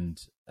 And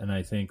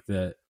I think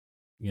that,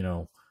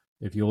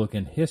 if you look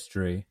in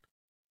history,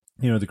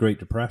 the Great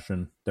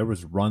Depression, there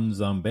was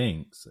runs on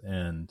banks.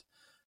 And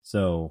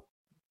so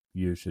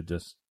you should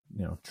just,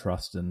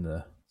 trust in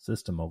the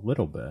system a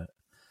little bit,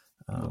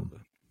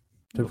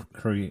 to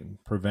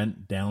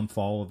prevent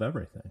downfall of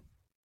everything.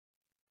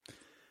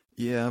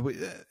 Yeah, but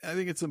I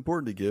think it's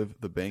important to give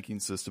the banking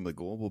system, the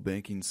global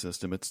banking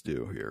system, its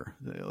due here.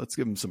 Let's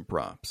give them some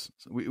props.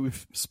 So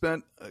we've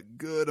spent a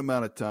good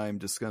amount of time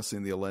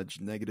discussing the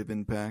alleged negative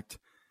impact,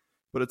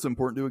 but it's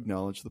important to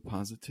acknowledge the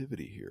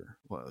positivity here,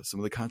 some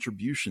of the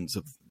contributions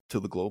to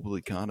the global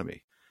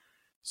economy.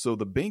 So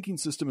the banking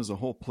system as a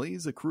whole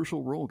plays a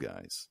crucial role,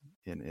 guys,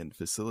 in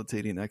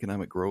facilitating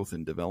economic growth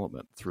and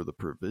development through the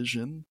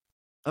provision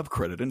of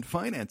credit and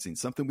financing,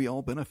 something we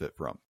all benefit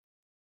from.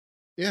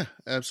 Yeah,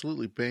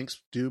 absolutely.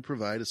 Banks do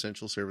provide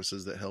essential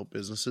services that help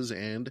businesses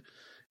and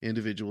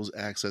individuals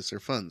access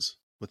their funds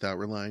without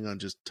relying on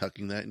just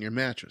tucking that in your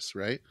mattress,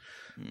 right?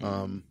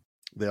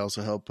 They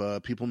also help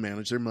people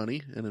manage their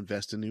money and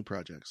invest in new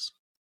projects.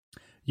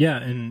 Yeah,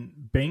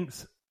 and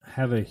banks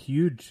have a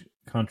huge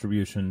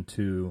contribution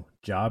to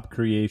job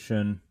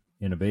creation,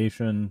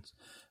 innovations.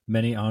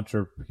 Many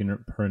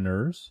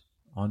entrepreneurs,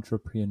 how do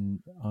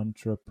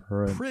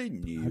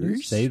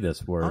you say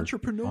this word?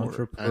 Entrepreneurs.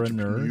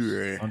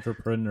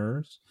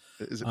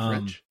 Is it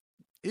French?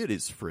 It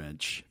is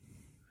French.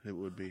 It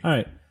would be. All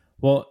right.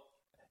 Well,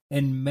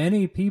 and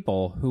many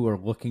people who are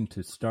looking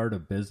to start a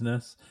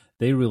business,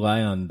 they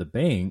rely on the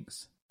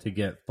banks to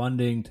get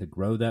funding to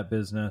grow that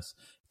business.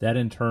 That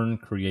in turn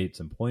creates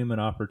employment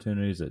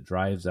opportunities. It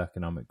drives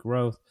economic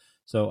growth.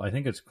 So I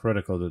think it's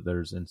critical that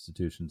there's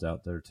institutions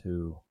out there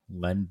to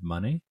lend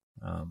money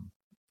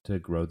to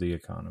grow the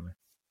economy.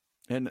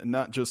 And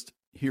not just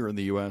here in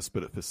the U.S.,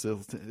 but it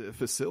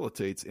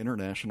facilitates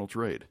international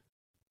trade.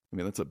 I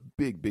mean, that's a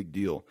big, big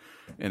deal.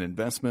 And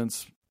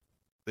investments,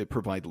 they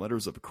provide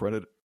letters of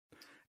credit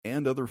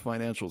and other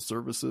financial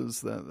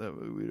services that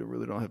we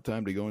really don't have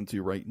time to go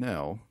into right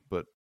now.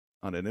 But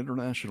on an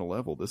international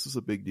level, this is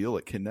a big deal.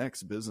 It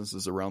connects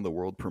businesses around the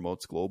world,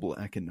 promotes global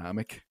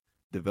economic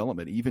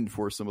development, even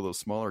for some of those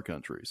smaller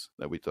countries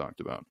that we talked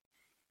about.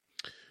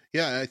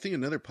 Yeah, I think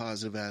another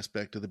positive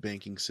aspect of the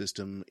banking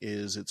system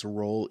is its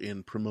role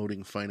in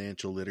promoting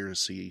financial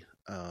literacy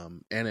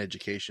and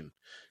education.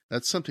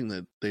 That's something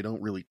that they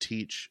don't really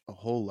teach a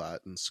whole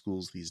lot in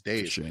schools these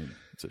days.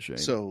 It's a shame.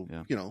 So,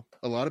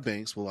 a lot of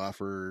banks will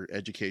offer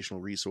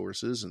educational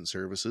resources and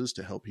services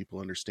to help people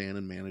understand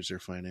and manage their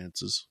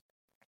finances.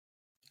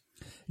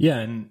 Yeah,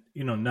 and,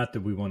 not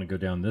that we want to go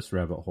down this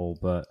rabbit hole,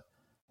 but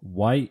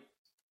why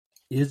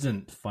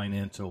isn't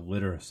financial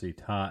literacy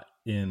taught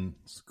in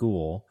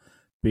school,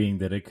 being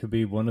that it could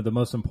be one of the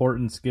most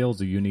important skills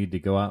that you need to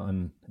go out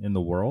in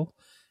the world?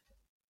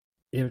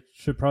 It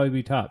should probably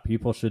be taught.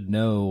 People should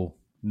know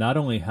not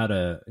only how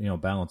to,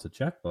 balance a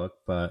checkbook,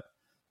 but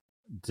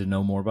to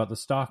know more about the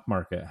stock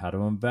market, how to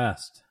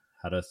invest,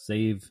 how to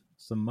save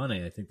some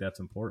money. I think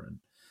that's important.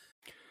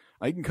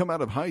 I can come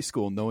out of high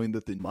school knowing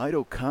that the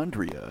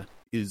mitochondria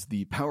is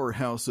the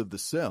powerhouse of the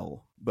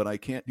cell, but I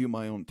can't do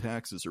my own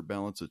taxes or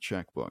balance a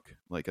checkbook.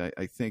 Like,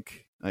 I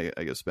think, I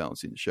guess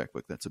balancing the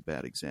checkbook, that's a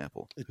bad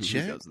example. A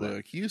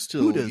checkbook? You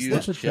still Who does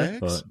use that?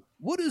 checks?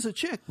 What is a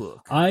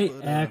checkbook? I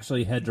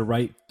actually had to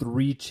write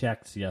 3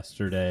 checks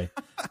yesterday.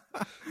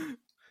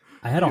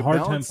 I had a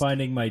hard time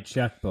finding my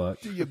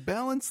checkbook. Do you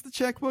balance the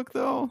checkbook,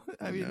 though?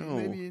 I mean, No.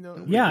 maybe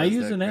Yeah, I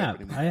use an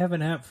app. I have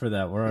an app for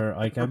that where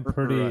I'm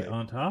pretty Right.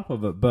 on top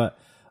of it. But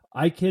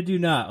I kid you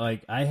not,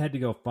 I had to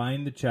go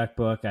find the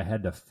checkbook. I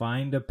had to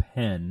find a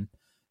pen.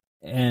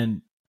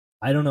 And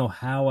I don't know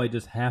how I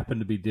just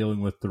happened to be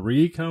dealing with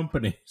 3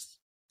 companies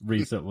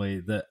recently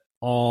that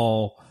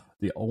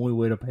the only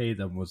way to pay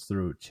them was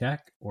through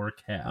check or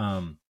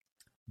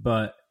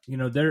but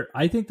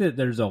I think that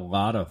there's a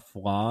lot of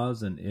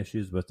flaws and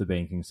issues with the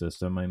banking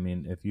system. I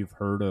mean, if you've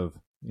heard of,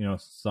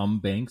 some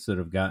banks that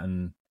have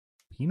gotten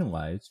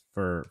penalized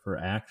for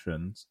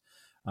actions,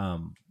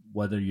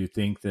 whether you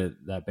think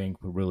that bank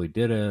really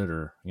did it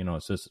or,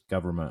 it's just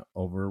government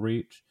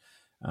overreach.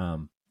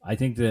 I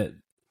think that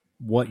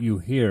what you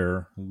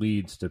hear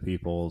leads to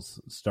people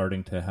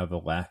starting to have a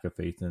lack of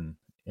faith in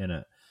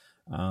it.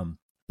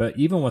 But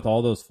even with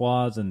all those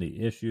flaws and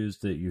the issues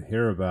that you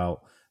hear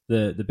about,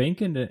 the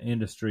banking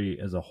industry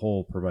as a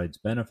whole provides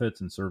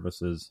benefits and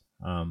services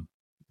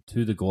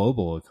to the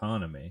global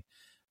economy.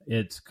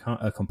 It's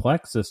a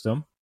complex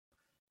system,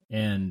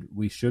 and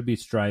we should be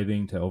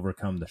striving to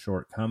overcome the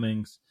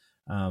shortcomings.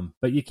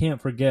 But you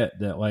can't forget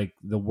that,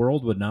 the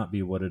world would not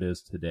be what it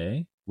is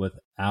today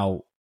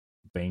without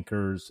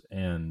bankers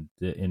and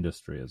the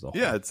industry as a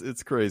whole. Yeah,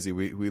 it's crazy.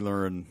 We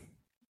learn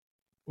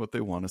what they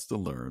want us to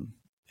learn,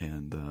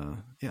 and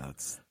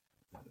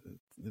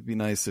it'd be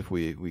nice if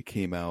we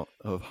came out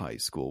of high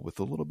school with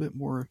a little bit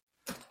more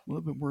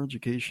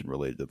education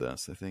related to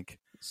this. I think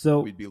so.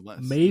 We'd be less.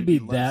 Maybe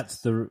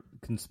that's the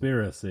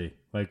conspiracy.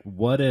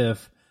 What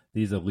if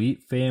these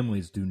elite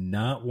families do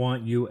not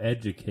want you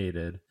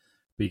educated?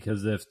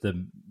 Because if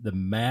the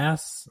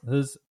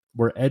masses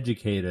were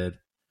educated,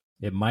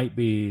 it might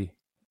be,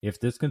 if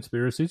this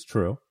conspiracy is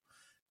true,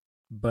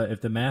 but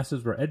if the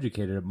masses were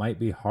educated, it might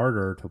be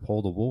harder to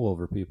pull the wool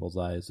over people's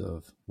eyes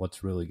of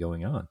what's really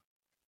going on.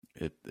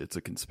 It's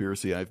a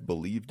conspiracy I've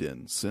believed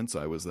in since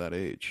I was that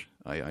age.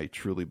 I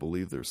truly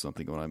believe there's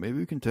something going on. Maybe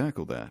we can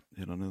tackle that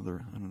in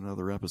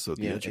another episode.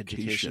 The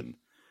education.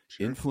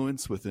 Sure.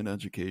 Influence within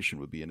education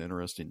would be an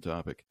interesting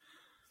topic,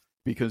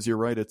 because you're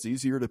right. It's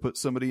easier to put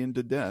somebody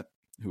into debt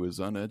who is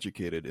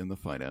uneducated in the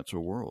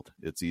financial world.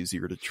 It's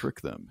easier to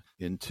trick them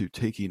into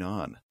taking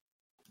on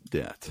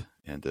debt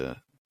and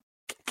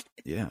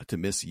to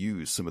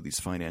misuse some of these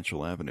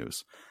financial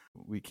avenues.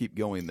 We keep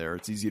going there.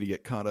 It's easy to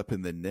get caught up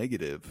in the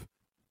negative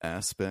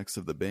aspects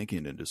of the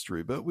banking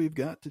industry, but we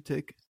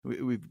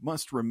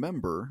must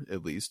remember,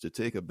 at least, to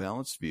take a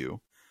balanced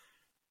view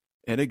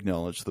and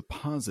acknowledge the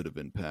positive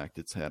impact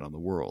it's had on the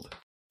world.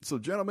 So,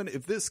 gentlemen,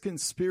 if this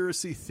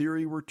conspiracy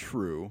theory were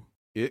true,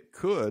 it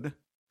could,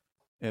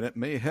 and it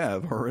may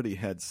have already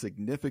had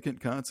significant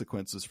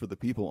consequences for the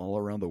people all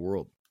around the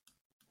world.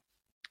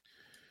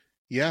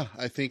 Yeah,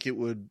 I think it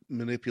would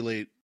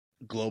manipulate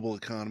global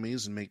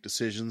economies and make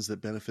decisions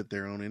that benefit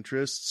their own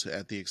interests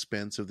at the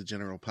expense of the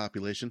general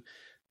population.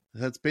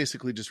 That's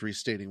basically just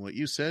restating what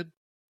you said,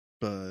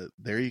 but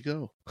there you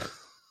go.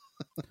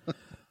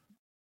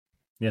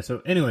 Yeah,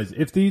 so anyways,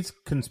 if these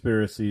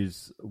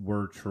conspiracies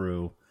were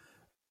true,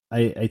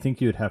 I think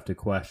you would have to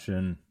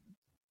question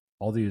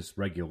all these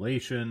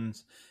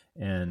regulations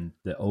and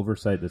the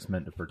oversight that's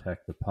meant to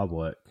protect the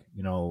public.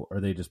 You know, are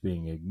they just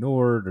being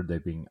ignored? Are they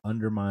being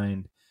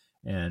undermined?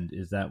 And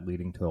is that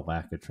leading to a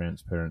lack of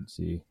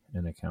transparency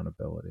and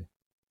accountability?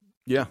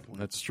 Yeah,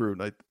 that's true.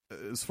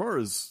 As far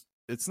as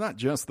it's not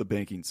just the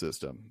banking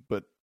system,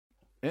 but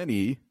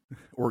any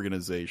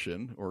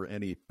organization or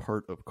any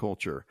part of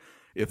culture,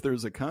 if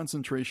there's a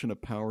concentration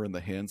of power in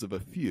the hands of a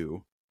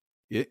few,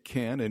 it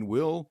can and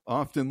will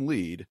often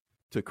lead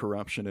to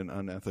corruption and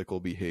unethical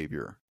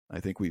behavior. I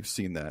think we've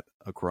seen that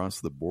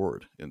across the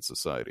board in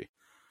society.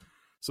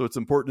 So it's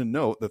important to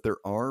note that there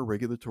are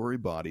regulatory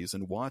bodies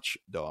and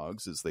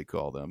watchdogs, as they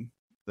call them,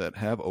 that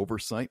have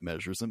oversight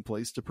measures in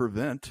place to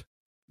prevent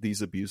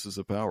these abuses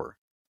of power.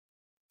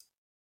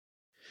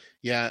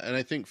 Yeah, and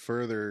I think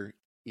further,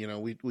 you know,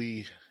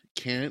 we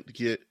can't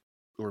get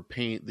or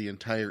paint the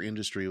entire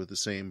industry with the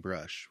same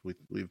brush.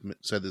 We've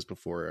said this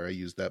before, or I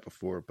used that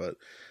before, but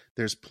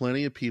there's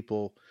plenty of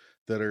people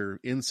that are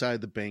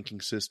inside the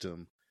banking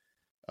system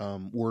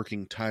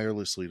working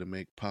tirelessly to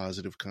make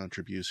positive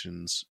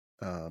contributions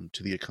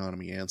to the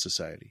economy and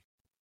society.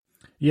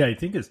 Yeah, I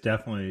think it's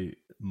definitely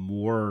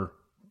more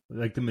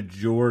like the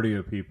majority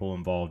of people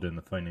involved in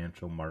the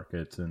financial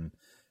markets and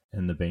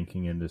the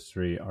banking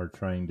industry are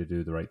trying to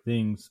do the right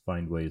things,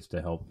 find ways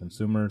to help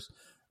consumers.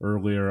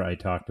 Earlier, I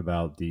talked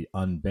about the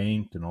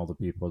unbanked and all the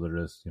people that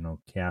are just, you know,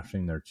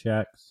 cashing their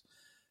checks.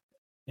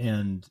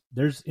 And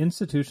there's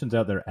institutions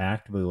out there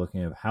actively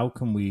looking at how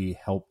can we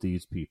help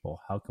these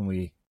people? How can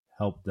we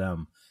help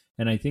them?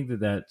 And I think that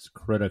that's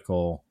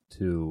critical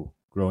to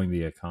growing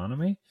the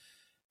economy.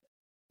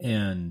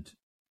 And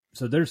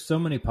so there's so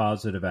many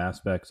positive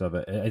aspects of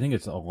it. I think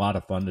it's a lot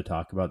of fun to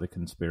talk about the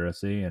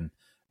conspiracy, and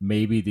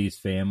maybe these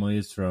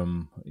families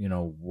from, you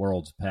know,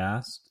 worlds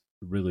past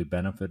really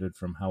benefited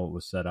from how it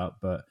was set up.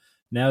 But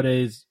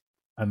nowadays,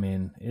 I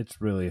mean, it's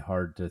really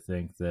hard to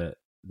think that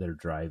they're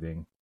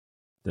driving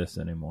this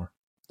anymore.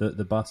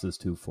 The bus is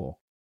too full.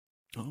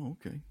 Oh,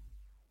 okay.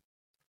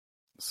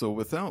 So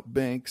without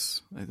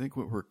banks, I think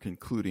what we're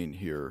concluding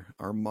here,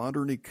 our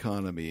modern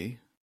economy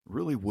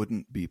really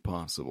wouldn't be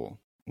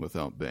possible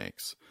without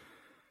banks.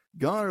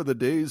 Gone are the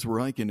days where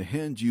I can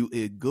hand you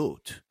a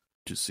goat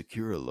to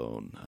secure a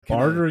loan.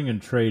 Bartering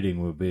and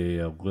trading would be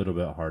a little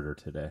bit harder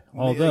today.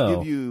 Although, I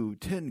give you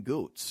 10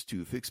 goats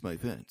to fix my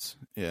fence.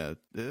 Yeah,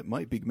 it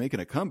might be making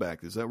a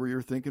comeback. Is that where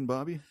you're thinking,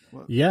 Bobby?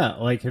 What? Yeah,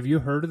 like, have you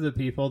heard of the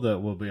people that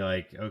will be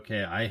like,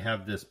 okay, I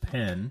have this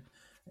pen,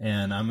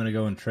 and I'm going to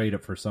go and trade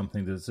it for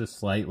something that's just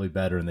slightly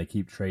better, and they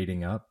keep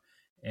trading up,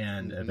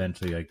 and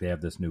eventually, like, they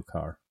have this new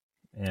car.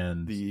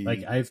 And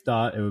like, I've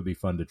thought it would be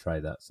fun to try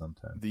that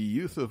sometime. The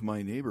youth of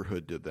my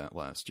neighborhood did that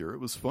last year. It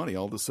was funny.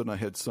 All of a sudden, I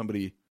had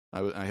somebody,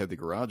 I had the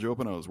garage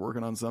open, I was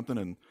working on something,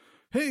 and,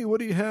 hey, what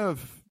do you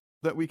have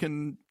that we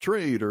can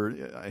trade? Or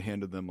I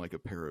handed them like a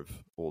pair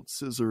of old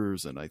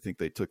scissors, and I think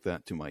they took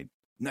that to my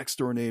next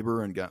door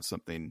neighbor and got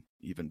something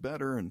even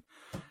better. And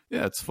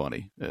yeah, it's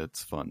funny.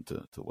 It's fun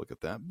to look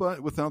at that.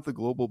 But without the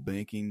global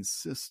banking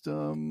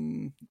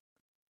system,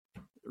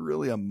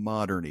 really a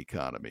modern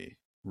economy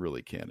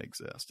really can't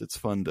exist. It's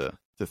fun to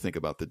think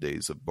about the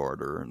days of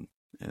barter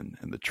and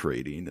the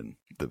trading and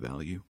the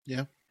value.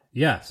 Yeah.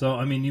 Yeah. So,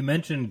 I mean, you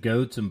mentioned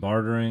goats and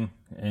bartering,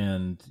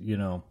 and, you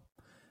know,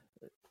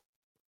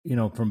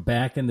 from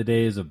back in the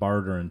days of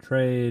barter and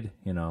trade,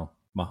 you know,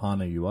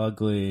 Mahana, you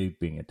ugly,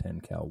 being a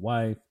 10-cow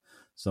wife,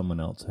 someone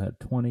else had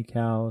 20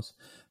 cows.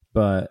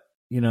 But,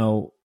 you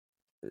know,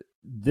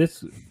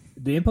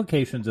 the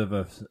implications of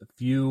a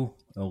few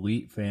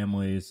elite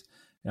families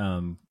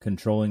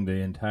controlling the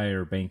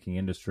entire banking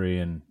industry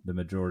and the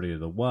majority of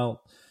the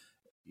wealth,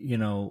 you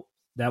know,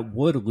 that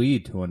would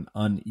lead to an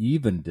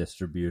uneven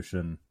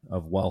distribution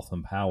of wealth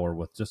and power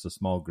with just a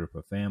small group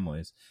of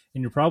families.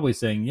 And you're probably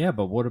saying, yeah,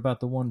 but what about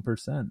the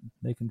 1%?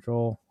 They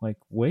control like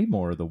way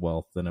more of the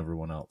wealth than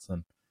everyone else.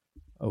 And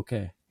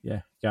okay,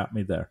 yeah, got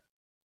me there.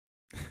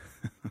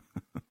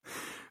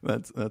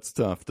 That's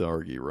tough to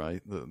argue,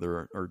 right?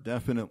 There are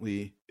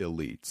definitely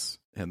elites,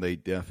 and they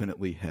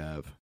definitely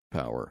have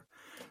power.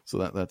 So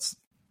that's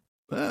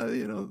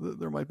you know,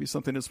 there might be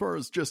something as far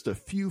as just a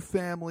few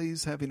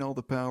families having all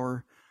the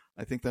power.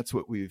 I think that's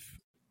what we've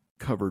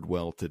covered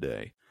well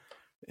today.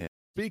 And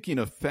speaking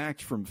of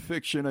fact from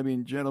fiction, I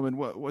mean, gentlemen,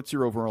 what's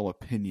your overall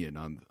opinion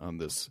on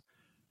this?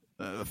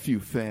 A few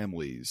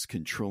families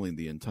controlling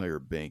the entire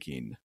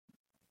banking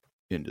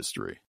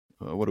industry.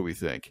 What do we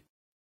think?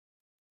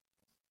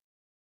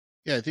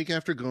 Yeah, I think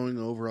after going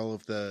over all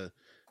of the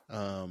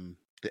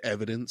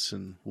evidence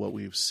and what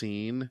we've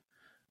seen,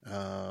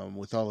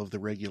 with all of the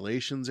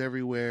regulations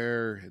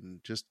everywhere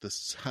and just the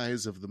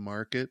size of the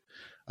market,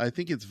 I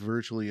think it's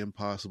virtually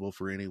impossible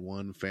for any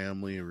one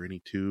family or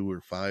any 2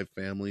 or 5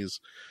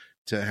 families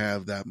to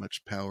have that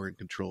much power and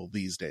control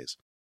these days.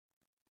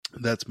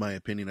 That's my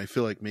opinion. I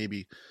feel like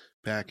maybe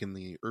back in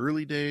the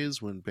early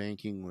days when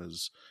banking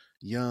was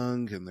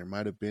young and there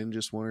might have been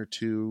just one or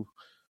two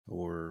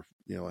or,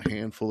 a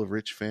handful of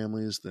rich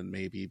families, then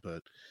maybe.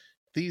 But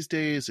these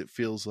days it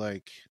feels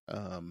like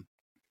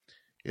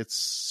it's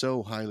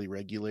so highly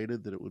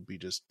regulated that it would be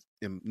just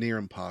near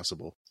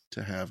impossible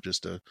to have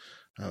just a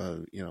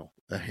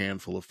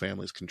handful of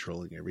families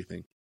controlling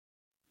everything.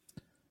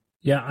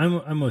 Yeah,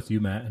 I'm with you,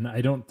 Matt, and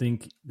I don't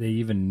think they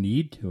even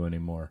need to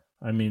anymore.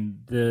 I mean,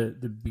 the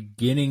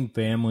beginning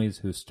families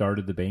who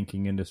started the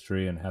banking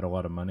industry and had a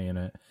lot of money in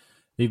it,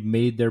 they've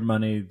made their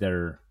money.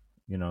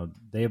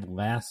 They have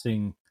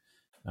lasting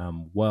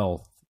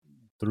wealth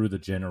through the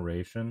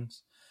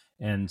generations,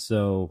 and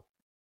so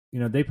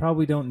they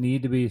probably don't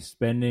need to be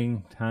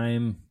spending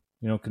time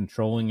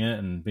controlling it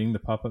and being the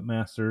puppet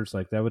masters.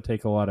 Like, that would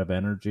take a lot of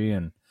energy,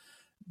 and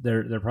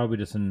they're probably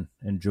just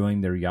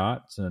enjoying their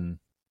yachts and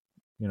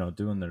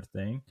doing their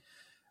thing.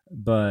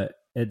 But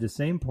at the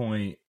same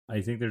point,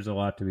 I think there's a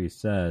lot to be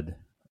said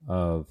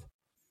of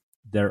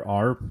there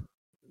are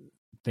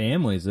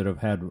families that have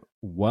had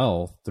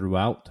wealth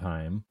throughout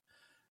time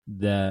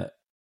that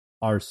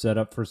are set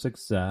up for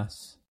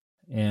success.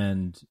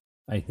 And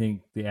I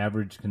think the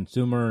average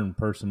consumer and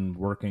person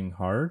working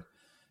hard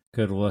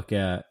could look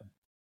at,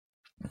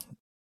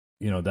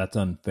 that's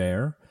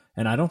unfair.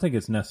 And I don't think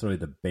it's necessarily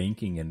the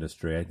banking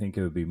industry. I think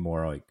it would be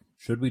more like,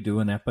 should we do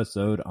an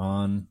episode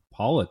on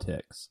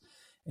politics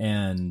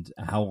and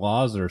how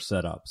laws are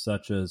set up,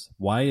 such as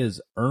why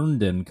is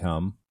earned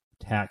income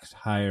taxed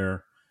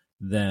higher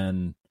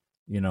than,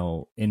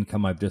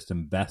 income I've just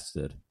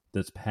invested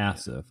that's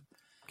passive?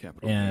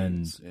 Capital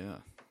gains. Yeah.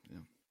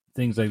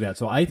 Things like that.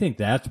 So I think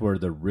that's where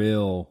the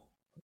real,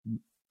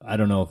 I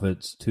don't know if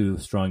it's too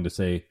strong to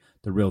say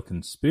the real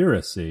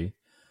conspiracy,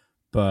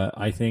 but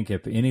I think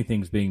if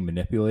anything's being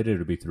manipulated, it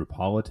would be through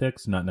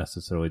politics, not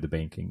necessarily the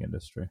banking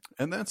industry.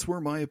 And that's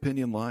where my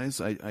opinion lies.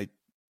 I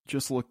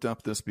just looked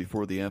up this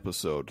before the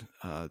episode.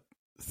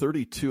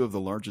 32 of the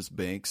largest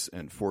banks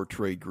and 4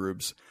 trade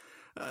groups,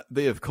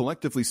 they have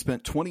collectively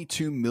spent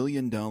 $22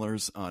 million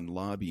on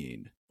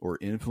lobbying or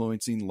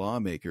influencing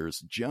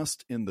lawmakers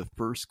just in the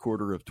first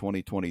quarter of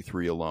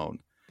 2023 alone.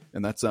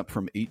 And that's up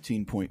from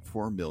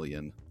 $18.4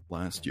 million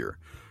last year.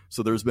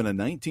 So there's been a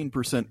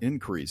 19%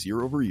 increase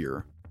year over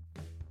year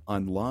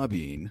on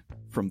lobbying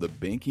from the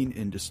banking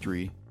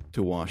industry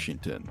to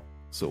Washington.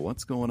 So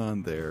what's going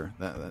on there?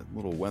 That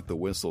little wet the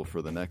whistle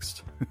for the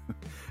next,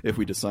 if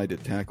we decide to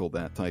tackle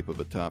that type of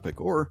a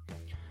topic, or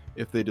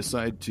if they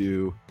decide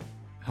to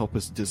help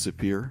us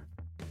disappear.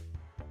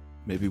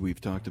 Maybe we've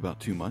talked about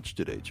too much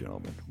today,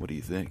 gentlemen. What do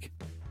you think?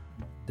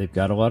 They've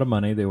got a lot of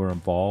money. They were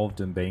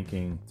involved in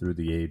banking through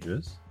the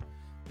ages.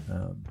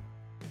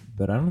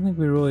 But I don't think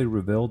we really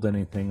revealed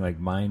anything like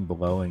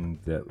mind-blowing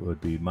that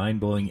would be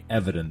mind-blowing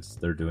evidence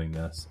they're doing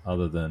this,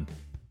 other than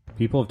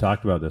people have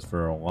talked about this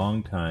for a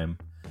long time,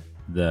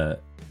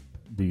 that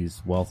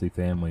these wealthy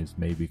families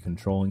may be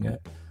controlling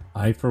it.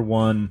 I, for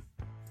one,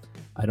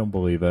 I don't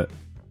believe it.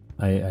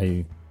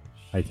 I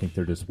think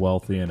they're just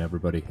wealthy, and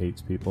everybody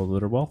hates people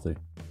that are wealthy.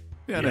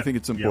 Yeah, and I think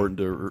it's important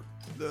to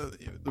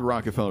the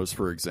Rockefellers,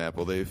 for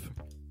example. They've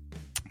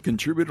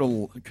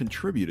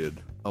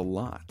contributed a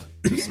lot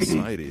to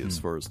society as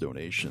far as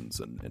donations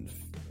and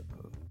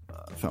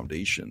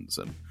foundations,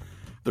 and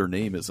their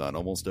name is on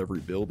almost every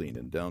building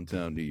in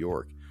downtown New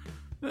York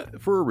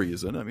for a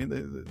reason. I mean,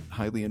 they're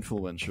highly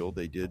influential.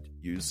 They did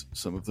use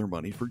some of their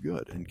money for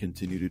good and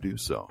continue to do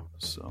so.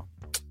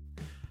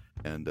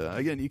 And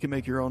again, you can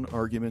make your own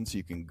arguments.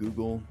 You can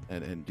Google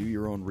and do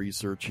your own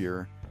research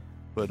here.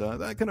 But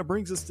that kind of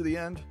brings us to the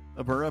end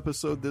of our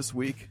episode this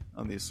week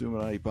on the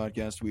Assuminati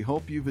Podcast. We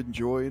hope you've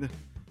enjoyed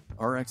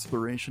our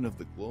exploration of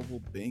the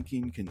global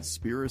banking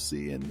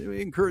conspiracy, and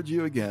we encourage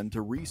you again to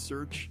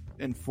research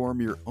and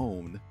form your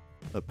own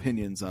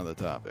opinions on the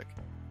topic.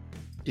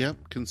 Yep,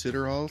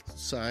 consider all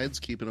sides,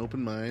 keep an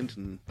open mind,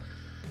 and,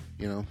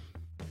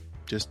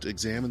 just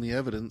examine the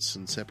evidence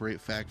and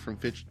separate fact from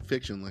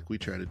fiction like we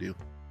try to do.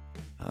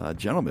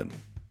 Gentlemen,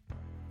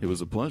 it was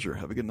a pleasure.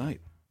 Have a good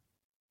night.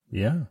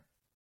 Yeah.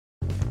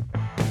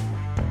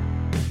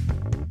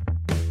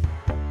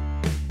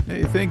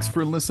 Hey, thanks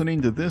for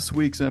listening to this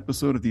week's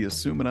episode of the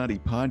Assuminati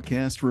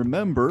Podcast.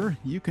 Remember,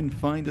 you can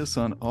find us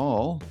on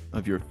all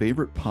of your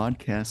favorite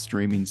podcast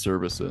streaming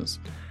services.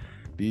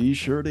 Be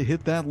sure to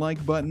hit that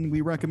like button.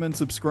 We recommend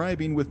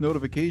subscribing with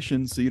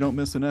notifications so you don't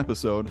miss an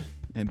episode.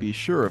 And be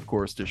sure, of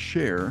course, to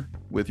share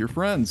with your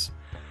friends.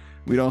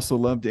 We'd also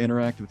love to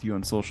interact with you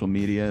on social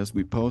media as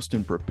we post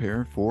and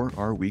prepare for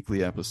our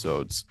weekly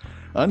episodes.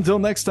 Until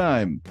next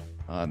time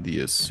on the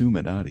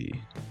Assuminati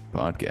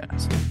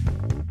Podcast.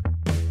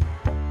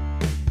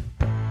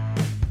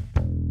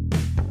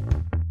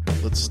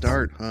 Let's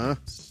start, huh?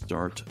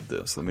 Start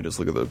this. Let me just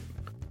look at the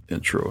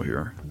intro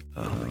here.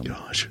 Oh my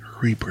gosh.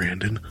 Hurry,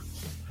 Brandon.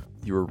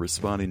 You were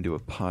responding to a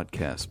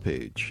podcast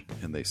page,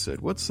 and they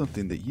said, what's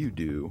something that you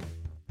do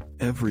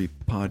every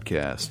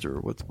podcast, or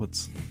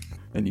what's,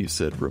 and you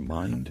said,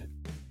 remind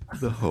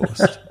the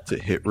host to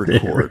hit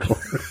record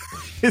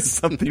is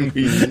something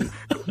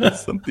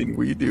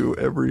we do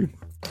every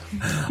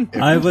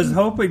I was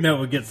hoping that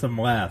would get some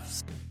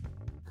laughs.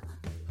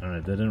 All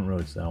right, that didn't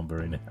really sound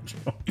very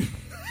natural.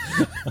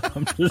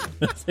 I'm just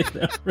gonna say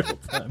that real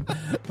time.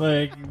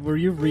 Like, were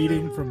you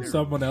reading from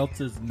someone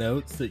else's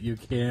notes that you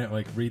can't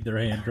like read their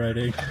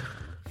handwriting?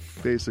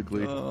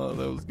 Basically. Oh,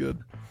 that was good.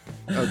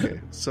 Okay,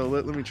 so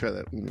let me try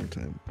that one more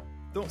time.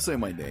 Don't say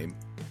my name.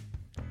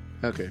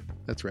 Okay,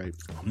 that's right.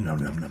 No.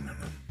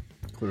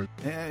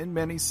 And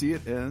many see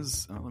it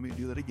as, let me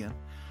do that again.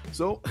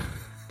 So,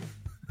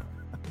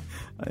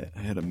 I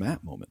had a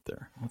Matt moment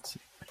there. Let's see.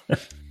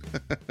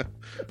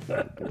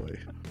 Oh boy.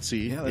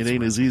 See, Yeah, it that's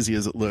ain't right. as easy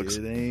as it looks.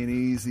 It ain't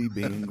easy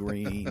being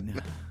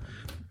green.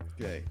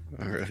 Okay.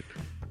 All right.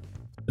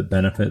 To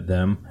benefit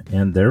them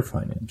and their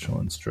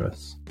financial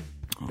interests.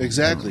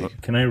 Exactly.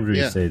 Can I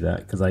re-say that?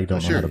 Because I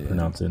don't know how to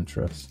pronounce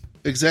interest.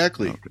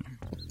 Exactly. Okay.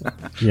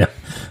 Yeah.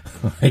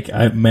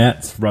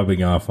 Matt's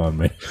rubbing off on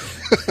me.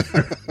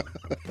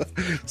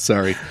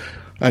 Sorry.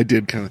 I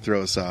did kind of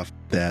throw us off.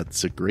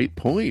 That's a great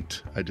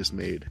point I just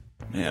made.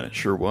 Man, it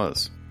sure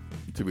was.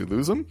 Did we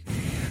lose him?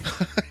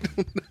 I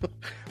don't know.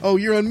 Oh,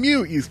 you're on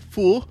mute, you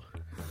fool.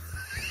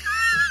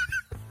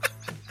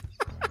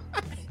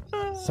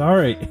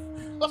 Sorry.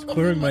 It's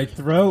clearing my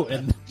throat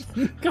and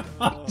got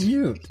off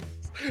mute.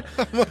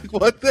 I'm like,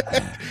 what the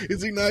heck?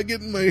 Is he not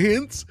getting my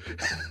hints?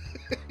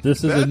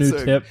 This is a new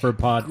That's a tip for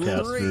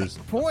podcasters.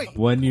 Great point.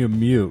 When you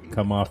mute,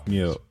 come off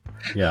mute.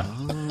 Yeah.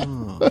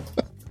 Oh.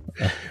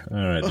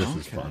 All right, this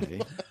is fun.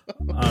 Okay.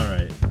 All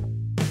right.